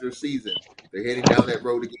collapse their season. They're heading down that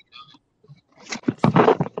road again.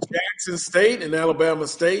 Jackson State and Alabama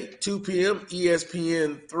State, 2 p.m.,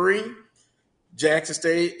 ESPN 3. Jackson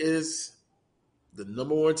State is the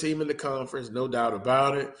number one team in the conference, no doubt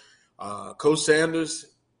about it. Coach Sanders,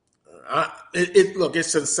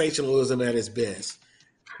 it's sensationalism at its best.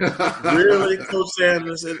 Really, Coach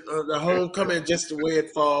Sanders, the homecoming, just the way it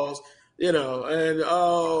falls,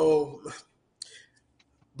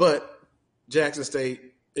 but Jackson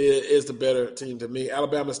State is the better team to me.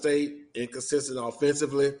 Alabama State, inconsistent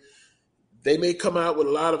offensively. They may come out with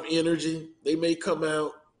a lot of energy. They may come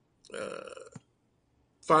out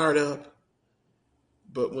fired up,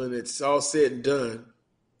 but when it's all said and done,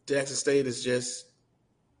 Jackson State is just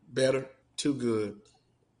better, too good.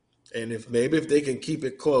 And if they can keep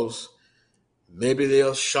it close, maybe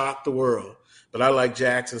they'll shock the world. But I like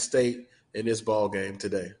Jackson State in this ball game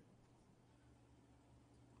today.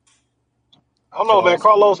 I don't know, man.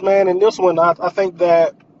 Carlos, man, in this one, I think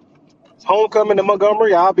that it's homecoming in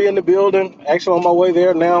Montgomery. I'll be in the building, actually on my way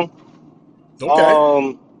there now.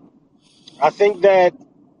 Okay. I think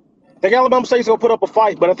Alabama State's going to put up a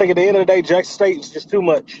fight, but I think at the end of the day, Jackson State is just too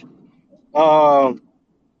much.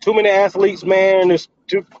 Too many athletes, man. This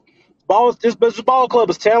ball club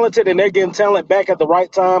is talented, and they're getting talent back at the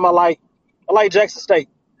right time. I like Jackson State.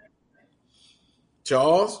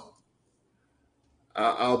 Charles?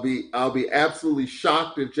 I'll be absolutely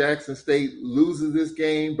shocked if Jackson State loses this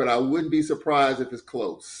game, but I wouldn't be surprised if it's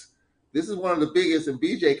close. This is one of the biggest, and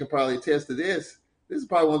BJ can probably attest to this. This is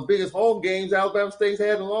probably one of the biggest home games Alabama State's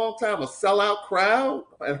had in a long time. A sellout crowd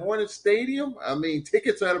at Hornet Stadium. I mean,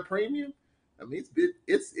 tickets are at a premium. I mean,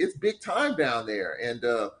 it's big time down there, and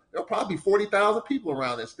there'll probably be 40,000 people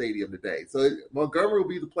around that stadium today. So Montgomery will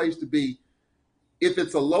be the place to be. If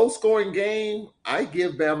it's a low-scoring game, I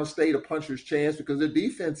give Bama State a puncher's chance because their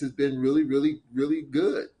defense has been really, really, really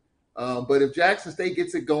good. But if Jackson State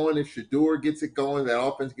gets it going, if Shedeur gets it going, that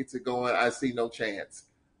offense gets it going, I see no chance.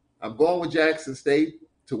 I'm going with Jackson State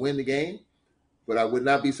to win the game, but I would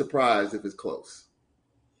not be surprised if it's close.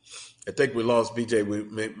 I think we lost BJ.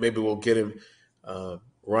 Maybe we'll get him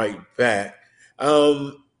right back.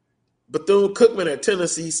 Bethune-Cookman at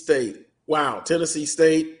Tennessee State. Wow, Tennessee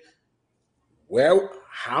State. Well,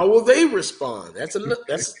 how will they respond? That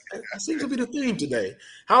seems to be the theme today.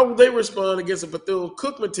 How will they respond against a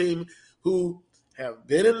Bethune-Cookman team who have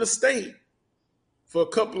been in the state for a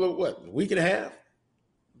couple of, a week and a half?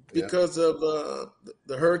 because of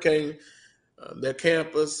the hurricane. Their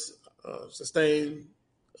campus sustained,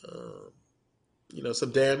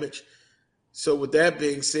 some damage. So with that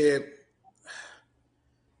being said,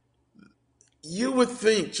 you would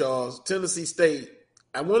think, Charles, Tennessee State,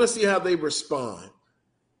 I want to see how they respond.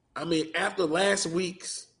 I mean, after last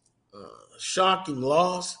week's shocking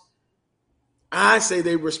loss, I say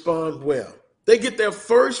they respond well. They get their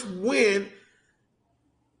first win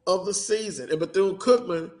of the season, and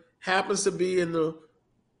Bethune-Cookman happens to be in the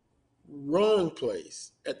wrong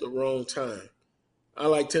place at the wrong time. I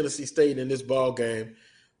like Tennessee State in this ball game,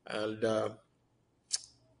 and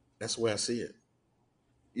that's the way I see it.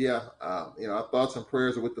 Yeah, our thoughts and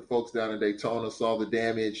prayers are with the folks down in Daytona. Saw the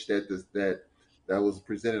damage that was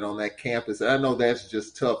presented on that campus. And I know that's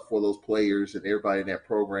just tough for those players and everybody in that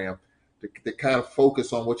program to kind of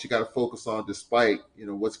focus on what you got to focus on, despite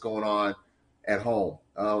what's going on at home.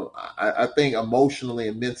 I think emotionally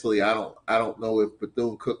and mentally, I don't know if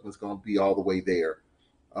Bethune-Cookman's going to be all the way there.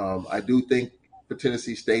 I do think for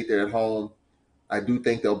Tennessee State, they're at home. I do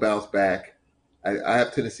think they'll bounce back. I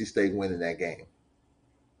have Tennessee State winning that game.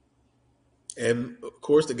 And, of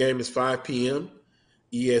course, the game is 5 p.m.,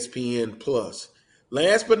 ESPN+.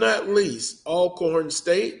 Last but not least, Alcorn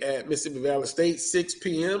State at Mississippi Valley State, 6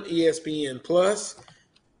 p.m., ESPN+.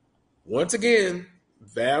 Once again,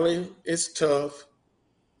 Valley is tough.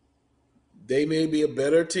 They may be a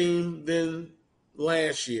better team than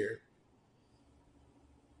last year.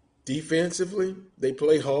 Defensively, they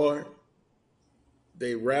play hard.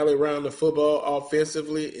 They rally around the football.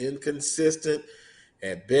 Offensively, inconsistent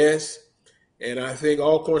at best. And I think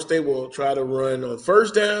Alcorn State will try to run on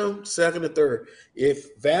first down, second, and third.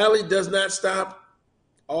 If Valley does not stop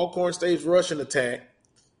Alcorn State's rushing attack,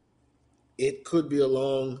 it could be a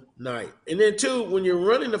long night. And then, too, when you're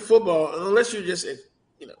running the football, unless you're just,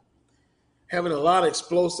 having a lot of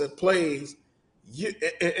explosive plays,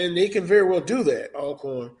 and they can very well do that,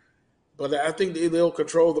 Alcorn. But I think they'll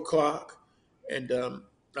control the clock. And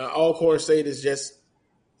Alcorn State is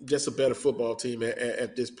just a better football team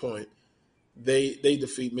at this point. They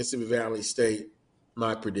defeat Mississippi Valley State,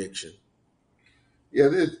 my prediction. Yeah,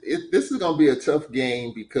 this is going to be a tough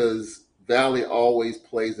game because Valley always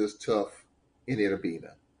plays us tough in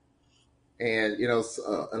Itabena. And,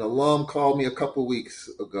 an alum called me a couple of weeks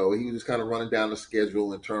ago. He was just kind of running down the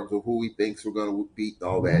schedule in terms of who he thinks we're going to beat and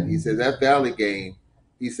all that. He said, that Valley game,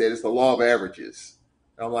 he said, it's the law of averages.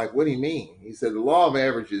 And I'm like, what do you mean? He said, the law of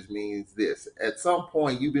averages means this. At some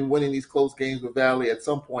point, you've been winning these close games with Valley. At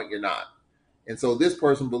some point, you're not. And so this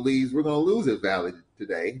person believes we're going to lose at Valley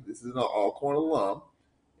today. This is an Alcorn alum.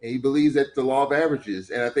 And he believes that the law of averages.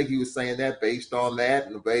 And I think he was saying that based on that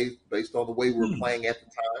and based on the way we were playing at the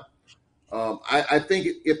time. I think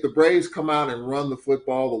if the Braves come out and run the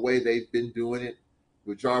football the way they've been doing it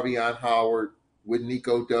with Jarvion Howard, with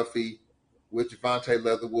Nico Duffy, with Javante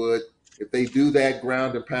Leatherwood, if they do that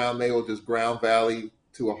ground and pound, they will just ground Valley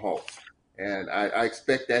to a halt. And I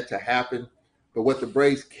expect that to happen. But what the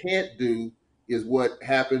Braves can't do is what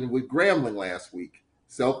happened with Grambling last week.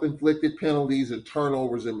 Self-inflicted penalties and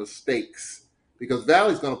turnovers and mistakes. Because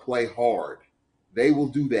Valley's going to play hard. They will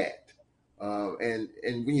do that. And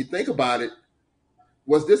when you think about it,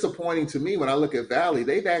 what's disappointing to me when I look at Valley,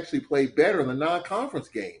 they've actually played better in the non-conference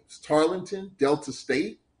games. Tarleton, Delta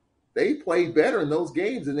State, they played better in those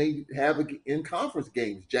games than they have in conference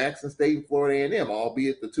games. Jackson State and Florida A&M,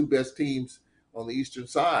 albeit the two best teams on the eastern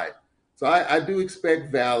side. So I do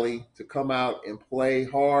expect Valley to come out and play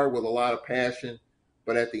hard with a lot of passion.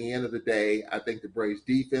 But at the end of the day, I think the Braves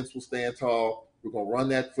defense will stand tall. We're going to run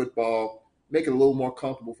that football, make it a little more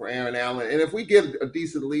comfortable for Aaron Allen. And if we get a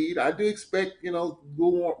decent lead, I do expect, a little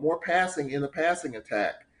more passing in the passing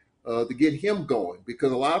attack to get him going,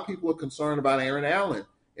 because a lot of people are concerned about Aaron Allen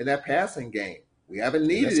in that passing game. We haven't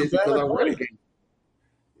needed it because our running game.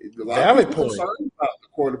 A lot of people are concerned about the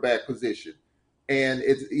quarterback position. And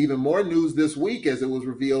it's even more news this week as it was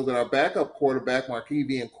revealed that our backup quarterback,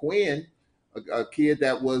 Markevian Quinn, a kid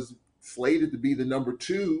that was slated to be the number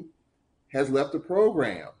 2, has left the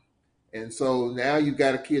program. And so now you've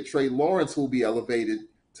got a kid, Trey Lawrence, who will be elevated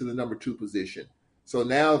to the number 2 position. So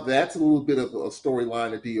now that's a little bit of a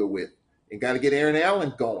storyline to deal with. And got to get Aaron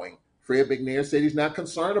Allen going. Fred McNair said he's not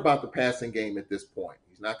concerned about the passing game at this point.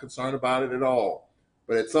 He's not concerned about it at all.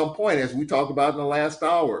 But at some point, as we talked about in the last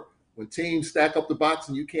hour, when teams stack up the box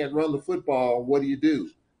and you can't run the football, what do?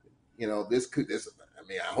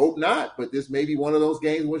 I hope not, but this may be one of those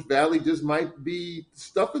games in which Valley just might be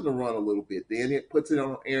stuffing the run a little bit. Then it puts it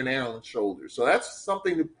on Aaron Allen's shoulders. So that's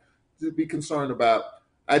something to be concerned about.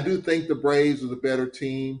 I do think the Braves are the better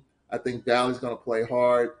team. I think Valley's going to play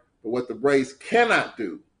hard. But what the Braves cannot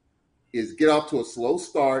do is get off to a slow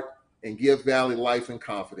start and give Valley life and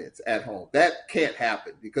confidence at home. That can't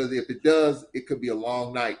happen, because if it does, it could be a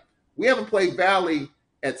long night. We haven't played Valley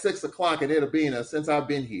at 6 o'clock in Itta since I've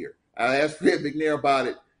been here. I asked Fred McNair about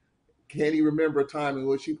it. Can he remember a time in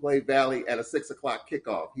which he played Valley at a 6 o'clock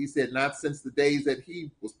kickoff? He said not since the days that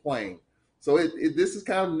he was playing. So this is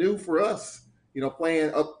kind of new for us,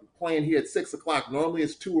 playing here at 6 o'clock. Normally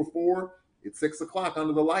it's 2 or 4. It's 6 o'clock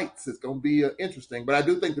under the lights. It's going to be interesting. But I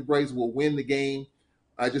do think the Braves will win the game.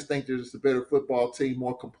 I just think they're just a better football team,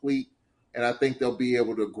 more complete. And I think they'll be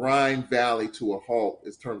able to grind Valley to a halt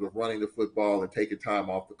in terms of running the football and taking time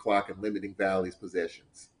off the clock and limiting Valley's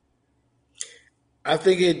possessions. I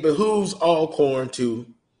think it behooves Alcorn to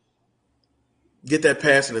get that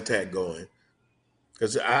passing attack going,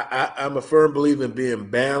 because I'm a firm believer in being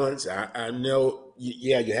balanced. I know,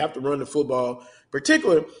 you have to run the football,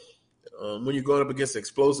 particularly when you're going up against an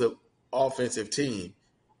explosive offensive team.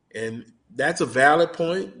 And that's a valid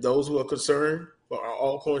point, those who are concerned for our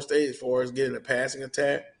Alcorn State as far as getting a passing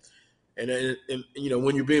attack. And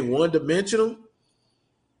when you're being one-dimensional,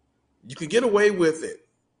 you can get away with it.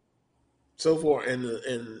 So far, and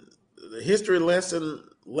the history lesson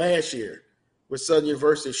last year with Southern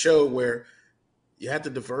University showed where you have to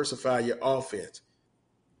diversify your offense.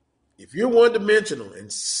 If you're one-dimensional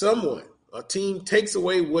and a team takes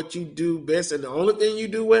away what you do best and the only thing you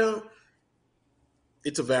do well,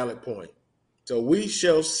 it's a valid point. So we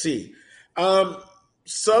shall see.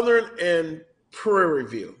 Southern and Prairie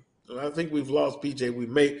View. I think we've lost PJ. We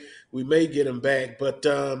may get him back, but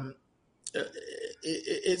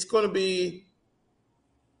it's going to be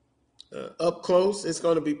up close. It's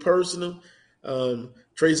going to be personal.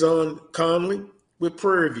 Trayvon Conley with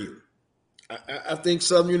Prairie View. I think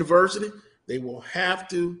Southern University, they will have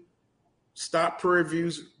to stop Prairie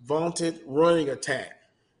View's vaunted running attack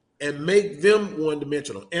and make them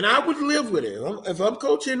one-dimensional. And I would live with it. If I'm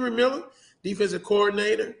Coach Henry Miller, defensive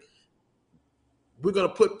coordinator, we're going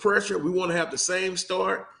to put pressure. We want to have the same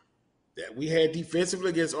start that we had defensively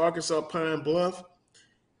against Arkansas Pine Bluff.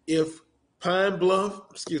 If Prairie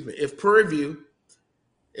View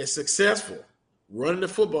is successful running the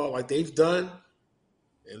football like they've done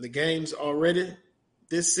in the games already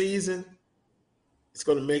this season, it's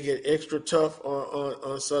going to make it extra tough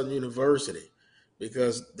on Southern University,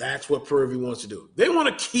 because that's what Prairie View wants to do. They want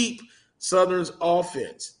to keep Southern's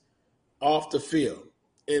offense off the field.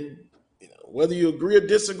 And whether you agree or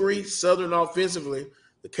disagree, Southern offensively,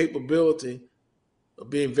 the capability of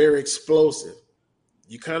being very explosive.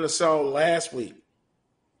 You kind of saw last week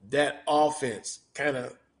that offense kind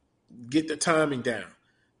of get the timing down.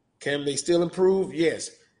 Can they still improve?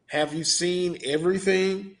 Yes. Have you seen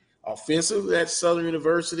everything offensive that Southern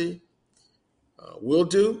University will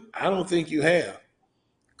do? I don't think you have.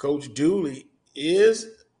 Coach Dooley is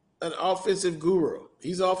an offensive guru.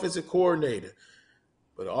 He's offensive coordinator.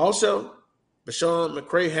 But also, Bashawn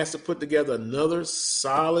McCray has to put together another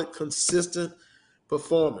solid, consistent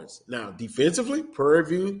performance. Now, defensively, Prairie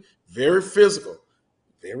View, very physical,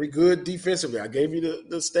 very good defensively. I gave you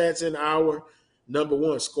the stats in our number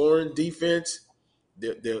one scoring defense.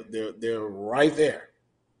 They're right there.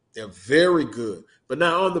 They're very good. But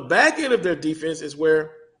now on the back end of their defense is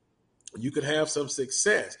where you could have some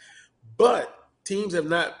success. But teams have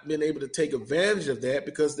not been able to take advantage of that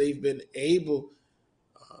because they've been able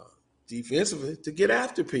defensively to get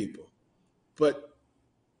after people. But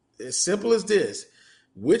as simple as this,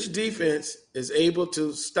 which defense is able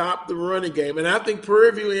to stop the running game? And I think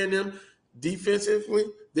Prairie View and them defensively,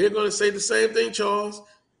 they're going to say the same thing, Charles.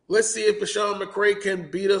 Let's see if Bashawn McCray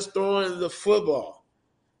can beat us throwing the football.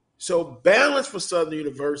 So balance for Southern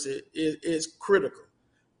University is critical,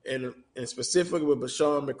 and specifically with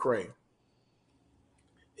Bashawn McCray.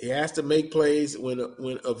 He has to make plays when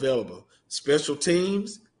available. Special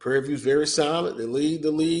teams, Prairie View's very solid. They lead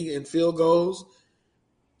the league in field goals.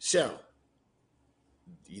 They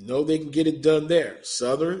can get it done there.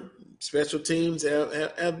 Southern special teams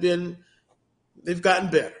they've gotten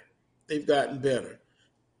better. They've gotten better.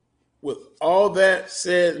 With all that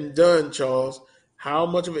said and done, Charles, how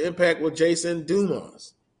much of an impact will Jason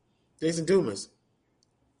Dumas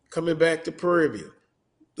coming back to Prairie View?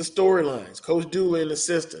 The storylines, Coach Dooley and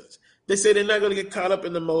assistants. They say they're not going to get caught up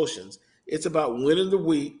in the emotions. It's about winning the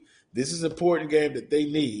week. This is an important game that they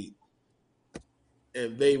need,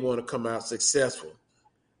 and they want to come out successful.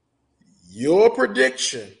 Your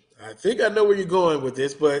prediction, I think I know where you're going with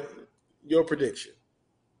this, but your prediction.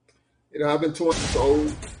 I've been told so.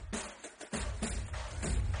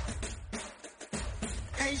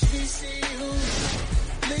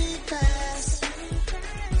 HBCU League Pass.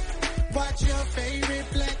 Watch your favorite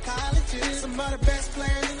black colleges. Some of the best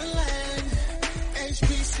players in the land.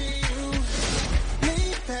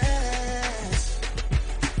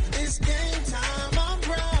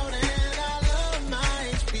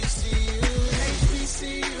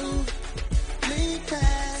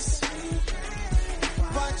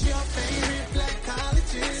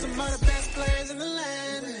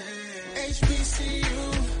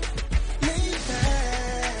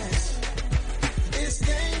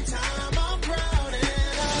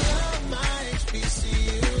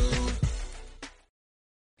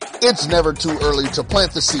 It's never too early to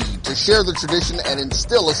plant the seed, to share the tradition, and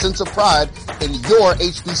instill a sense of pride in your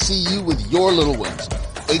HBCU with your little ones.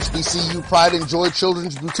 HBCU Pride and Joy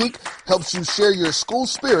Children's Boutique helps you share your school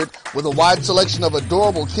spirit with a wide selection of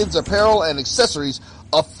adorable kids apparel and accessories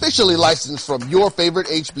officially licensed from your favorite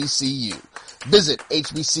HBCU. Visit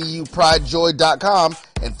hbcupridejoy.com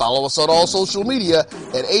and follow us on all social media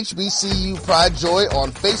at HBCU Pride Joy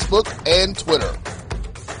on Facebook and Twitter.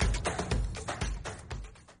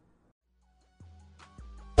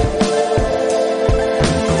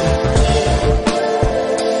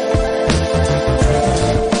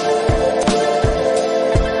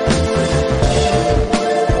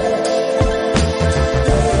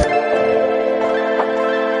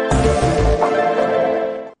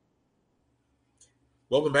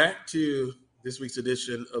 Welcome back to this week's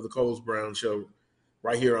edition of the Carlos Brown Show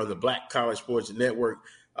right here on the Black College Sports Network.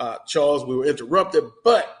 Charles, we were interrupted,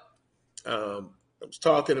 but I was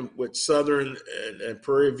talking with Southern and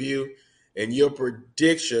Prairie View and your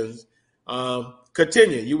predictions.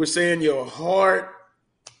 Continue. You were saying your heart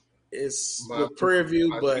is with Prairie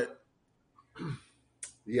View, but...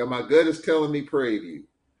 Yeah, my gut is telling me Prairie View.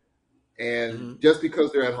 And just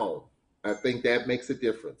because they're at home, I think that makes a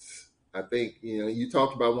difference. I think, you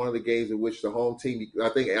talked about one of the games in which the home team, I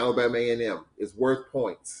think Alabama A&M is worth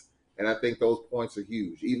points. And I think those points are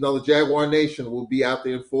huge. Even though the Jaguar Nation will be out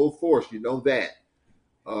there in full force, you know that.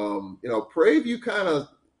 Prairie View kind of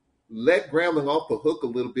let Grambling off the hook a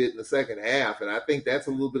little bit in the second half. And I think that's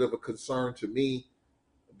a little bit of a concern to me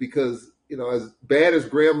because, as bad as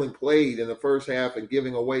Grambling played in the first half and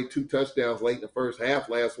giving away 2 touchdowns late in the first half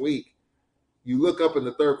last week, you look up in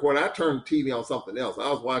the third quarter, I turned the TV on something else.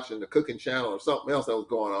 I was watching the cooking channel or something else that was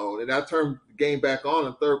going on. And I turned the game back on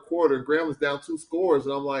in the third quarter, and Grambling's down 2 scores.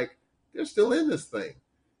 And I'm like, they're still in this thing.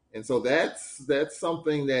 And so that's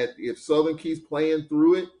something that if Southern keeps playing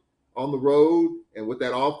through it on the road and with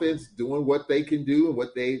that offense doing what they can do and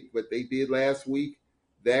what they did last week,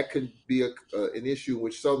 that could be an issue in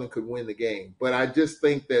which Southern could win the game. But I just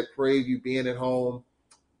think that Prairie View being at home,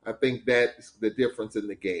 I think that's the difference in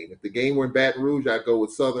the game. If the game were in Baton Rouge, I'd go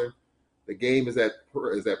with Southern. The game is at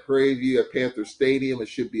Prairie View at Panther Stadium. It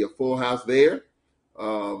should be a full house there.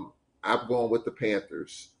 I'm going with the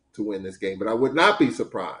Panthers to win this game. But I would not be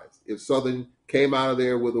surprised if Southern came out of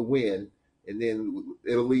there with a win, and then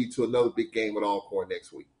it'll lead to another big game at Alcorn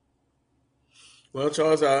next week. Well,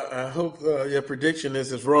 Charles, I hope your prediction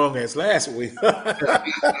is as wrong as last week.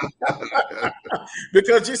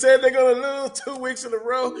 Because you said they're going to lose 2 weeks in a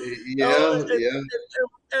row. Yeah.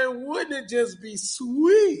 And wouldn't it just be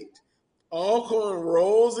sweet? Alcorn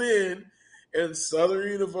rolls in, and Southern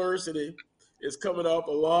University is coming off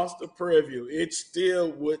a loss to Prairie View. It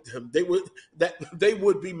still would they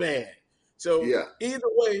would be mad. So Either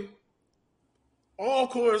way,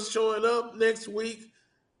 Alcorn's showing up next week.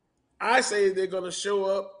 I say they're going to show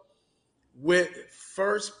up with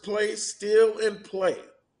first place still in play.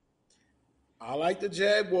 I like the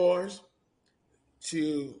Jaguars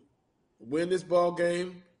to win this ball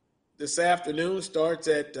game this afternoon. Starts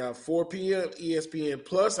at 4 p.m. ESPN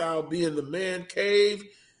Plus. I'll be in the man cave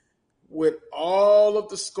with all of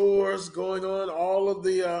the scores going on, all of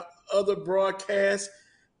the other broadcasts,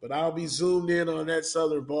 but I'll be zoomed in on that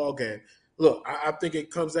Southern ball game. Look, I think it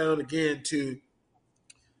comes down again to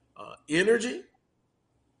energy,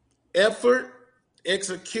 effort,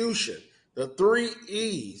 execution, the 3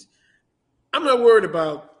 E's. I'm not worried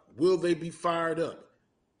about will they be fired up.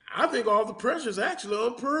 I think all the pressure is actually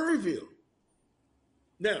on Prairie View.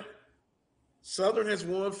 Now, Southern has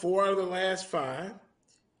won 4 out of the last 5,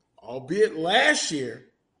 albeit last year,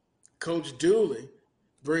 Coach Dooley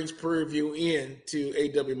brings Prairie View in to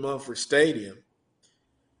A.W. Mumford Stadium,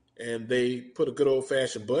 and they put a good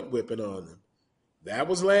old-fashioned butt whipping on them. That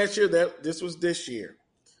was last year. This was this year.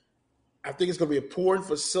 I think it's going to be important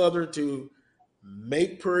for Southern to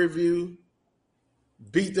make Prairie View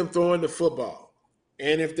beat them throwing the football.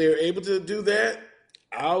 And if they're able to do that,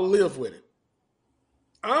 I'll live with it.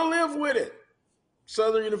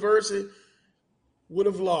 Southern University would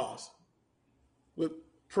have lost with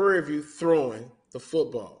Prairie View throwing the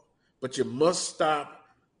football. But you must stop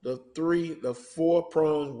the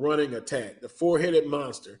 4-pronged running attack, the 4-headed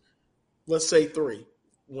monster. Let's say 3,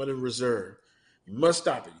 1 in reserve. You must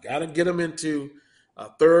stop it. You got to get them into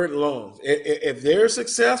third and longs. If they're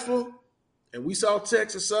successful, and we saw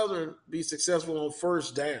Texas Southern be successful on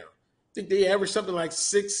first down. I think they averaged something like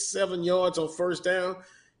 6-7 yards on first down,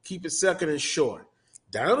 keep it second and short.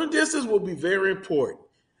 Down and distance will be very important.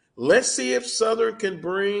 Let's see if Southern can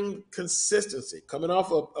bring consistency. Coming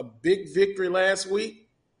off a big victory last week,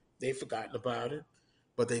 they've forgotten about it,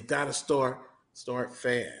 but they've got to start start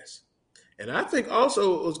fast. And I think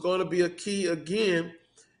also what's going to be a key again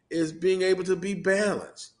is being able to be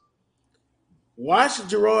balanced. Watch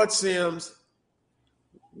Gerard Sims,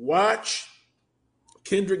 watch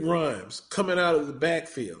Kendrick Grimes coming out of the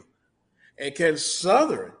backfield. And can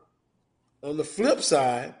Southern, on the flip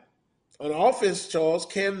side, on offense, Charles,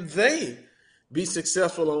 can they be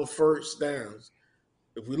successful on first downs?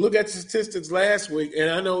 If we look at the statistics last week, and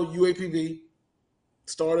I know UAPB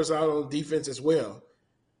starters out on defense as well,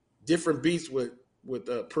 different beats with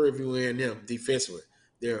Prairie View A&M defensively.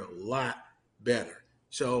 They're a lot better.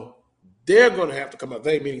 So they're going to have to come out,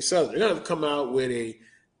 they meaning Southern, they're going to have to come out with a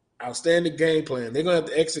outstanding game plan. They're going to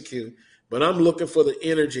have to execute, but I'm looking for the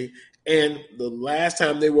energy. And the last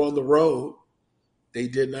time they were on the road, they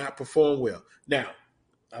did not perform well. Now,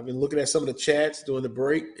 I've been looking at some of the chats during the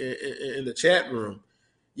break in the chat room.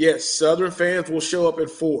 Yes, Southern fans will show up in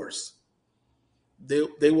force.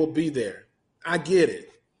 They will be there. I get it.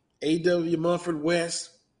 A.W. Mumford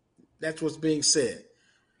West, that's what's being said.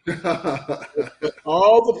 But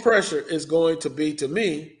all the pressure is going to be, to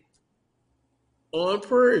me, on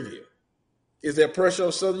Prairie View. Is there pressure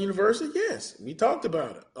on Southern University? Yes. We talked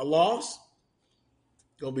about it. A loss,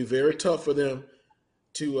 going to be very tough for them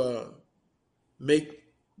to make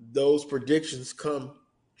those predictions come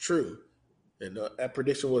true. And that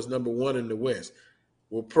prediction was number 1 in the West.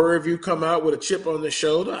 Will Prairie View come out with a chip on their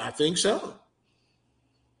shoulder? I think so.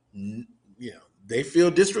 They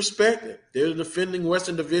feel disrespected. They're the defending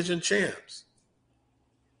Western Division champs.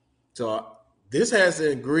 So this has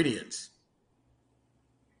the ingredients,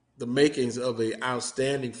 the makings of an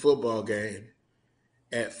outstanding football game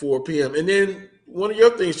at 4 p.m. And then one of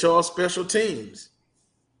your things, Charles, special teams.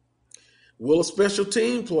 Will a special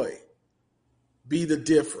team play be the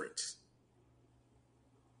difference?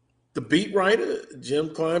 The beat writer, Jim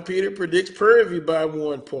Kleinpeter, predicts Prairie View by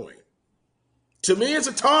 1 point. To me, it's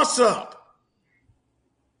a toss-up.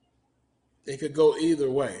 It could go either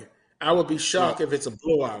way. I would be shocked if it's a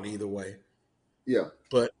blowout either way. Yeah.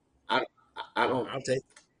 But I don't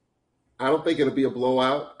think it'll be a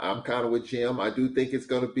blowout. I'm kind of with Jim. I do think it's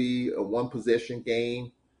going to be a one-possession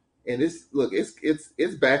game. And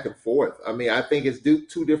it's back and forth. I mean, I think it's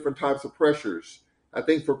two different types of pressures. I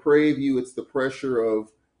think for Prairie View, it's the pressure of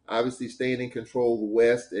obviously staying in control of the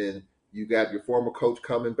West, and you got your former coach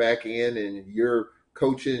coming back in, and you're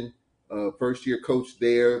coaching first-year coach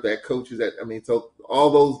there. That coach is so all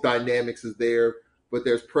those dynamics is there, but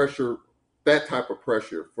there's pressure, that type of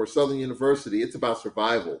pressure. For Southern University, it's about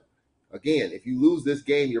survival. Again, if you lose this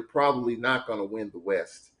game, you're probably not going to win the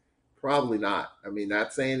West. Probably not. I mean,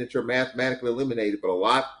 not saying that you're mathematically eliminated, but a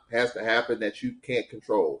lot has to happen that you can't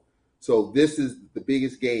control. So this is the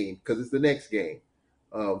biggest game because it's the next game.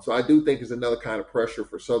 So I do think there's another kind of pressure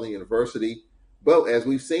for Southern University. But as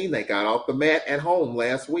we've seen, they got off the mat at home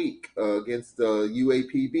last week against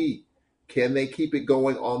UAPB. Can they keep it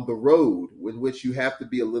going on the road, in which you have to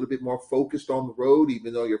be a little bit more focused on the road,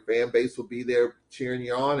 even though your fan base will be there cheering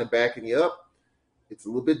you on and backing you up? It's a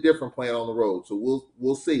little bit different playing on the road. So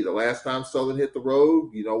we'll see. The last time Southern hit the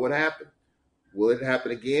road, you know what happened. Will it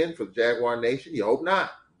happen again for the Jaguar Nation? You hope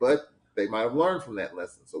not. But they might have learned from that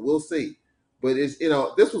lesson. So we'll see. But it's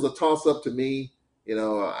this was a toss-up to me.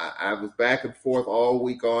 I was back and forth all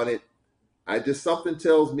week on it. Something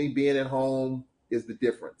tells me being at home is the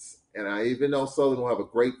difference. And even though Southern will have a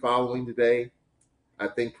great following today, I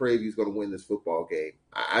think Prairie View is going to win this football game.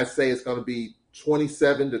 I say it's going to be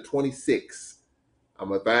 27-26.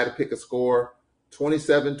 If I had to pick a score,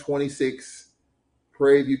 27-26.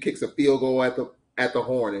 Prairie View kicks a field goal at the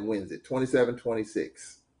horn and wins it.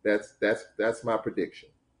 27-26. That's my prediction.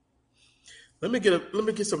 Let me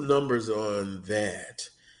get some numbers on that.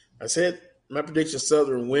 I said my prediction: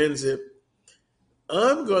 Southern wins it.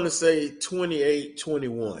 I'm going to say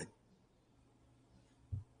 28-21.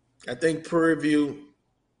 I think Prairie View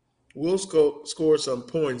will score some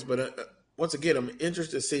points, but once again, I'm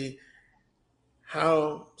interested to see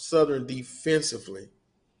how Southern defensively,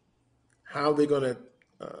 how they're going to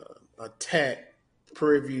attack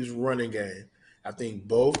Prairie View's running game. I think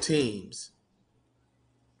both teams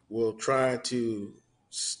will try to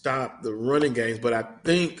stop the running games, but I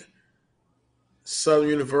think Southern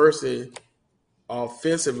University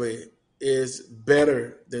offensively is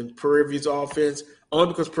better than Prairie View's offense, only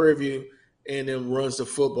because Prairie View A&M runs the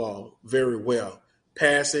football very well.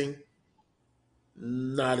 Passing,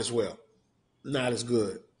 not as well, not as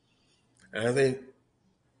good. And I think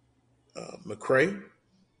McCray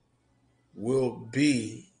will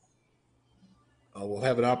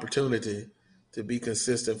have an opportunity to be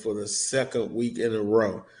consistent for the second week in a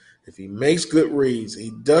row. If he makes good reads, he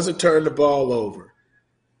doesn't turn the ball over,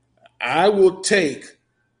 I will take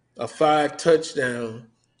a 5-touchdown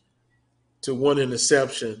to 1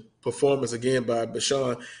 interception performance again by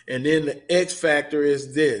Bashan. And then the X factor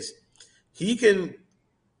is this. He can,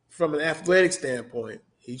 from an athletic standpoint,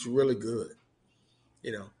 he's really good.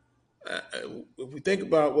 You know, if we think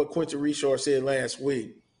about what Quentin Richard said last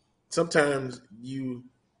week, sometimes you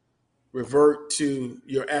revert to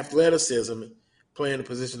your athleticism playing the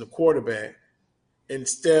position of quarterback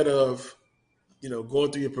instead of, you know,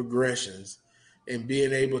 going through your progressions and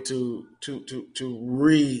being able to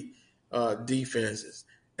read defenses.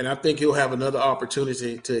 And I think he'll have another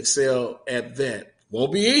opportunity to excel at that.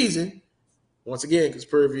 Won't be easy. Once again, because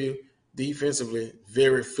Purview defensively,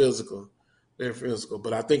 very physical.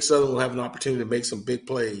 But I think Southern will have an opportunity to make some big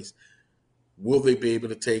plays. Will they be able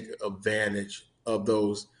to take advantage of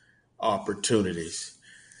those opportunities?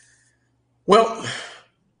 Well,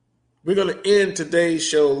 we're going to end today's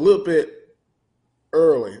show a little bit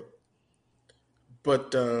early,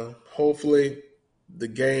 but hopefully the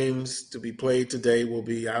games to be played today will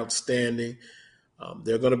be outstanding.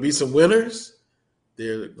 There are going to be some winners.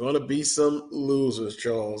 There are going to be some losers,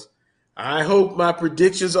 Charles. I hope my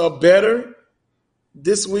predictions are better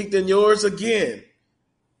this week than yours again.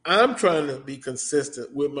 I'm trying to be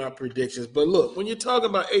consistent with my predictions. But look, when you're talking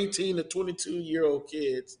about 18 to 22-year-old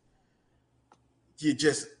kids, you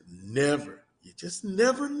just never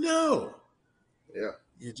know. Yeah.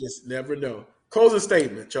 You just never know. Closing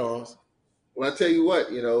statement, Charles. Well, I tell you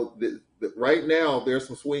what, you know, right now there's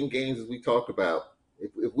some swing games as we talked about.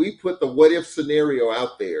 If we put the what if scenario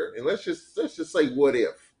out there, and let's just say what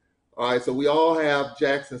if. All right, so we all have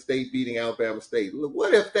Jackson State beating Alabama State.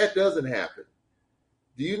 What if that doesn't happen?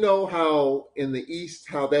 Do you know how in the East,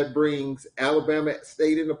 how that brings Alabama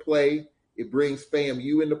State into play? It brings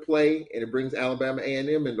FAMU into play, and it brings Alabama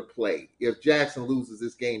A&M into play if Jackson loses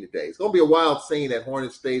this game today. It's going to be a wild scene at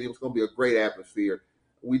Hornet Stadium. It's going to be a great atmosphere.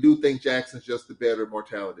 We do think Jackson's just the better, more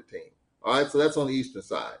talented team. All right, so that's on the eastern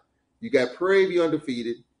side. You got Prairie View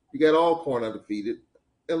undefeated. You got Alcorn undefeated.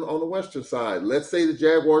 And on the western side, let's say the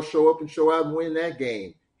Jaguars show up and show out and win that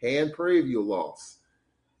game. Hand Prairie View a loss.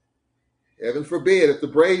 Heaven forbid if the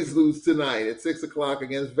Braves lose tonight at 6 o'clock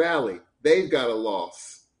against Valley. They've got a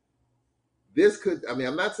loss. This could, I mean,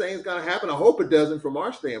 I'm not saying it's going to happen. I hope it doesn't from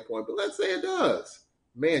our standpoint, but let's say it does.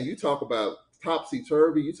 Man, you talk about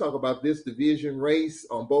topsy-turvy. You talk about this division race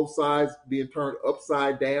on both sides being turned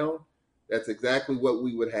upside down. That's exactly what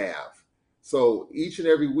we would have. So each and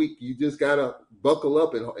every week, you just got to buckle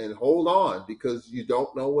up and hold on because you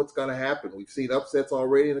don't know what's going to happen. We've seen upsets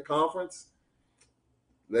already in the conference.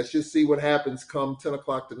 Let's just see what happens come 10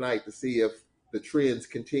 o'clock tonight to see if the trends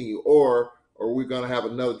continue or we're going to have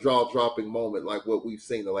another jaw-dropping moment like what we've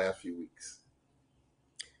seen the last few weeks.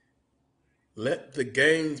 Let the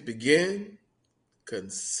games begin.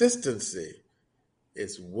 Consistency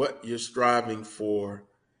is what you're striving for.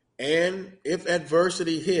 And if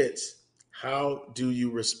adversity hits, how do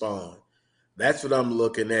you respond? That's what I'm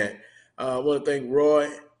looking at. I want to thank Roy,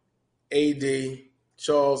 AD,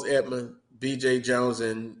 Charles Edmond, BJ Jones,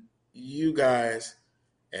 and you guys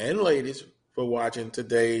and ladies for watching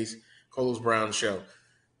today's Carlos Brown Show.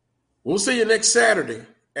 We'll see you next Saturday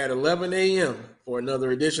at 11 a.m. for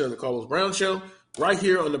another edition of the Carlos Brown Show right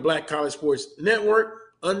here on the Black College Sports Network.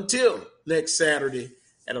 Until next Saturday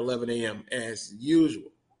at 11 a.m. as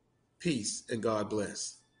usual, peace and God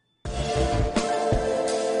bless.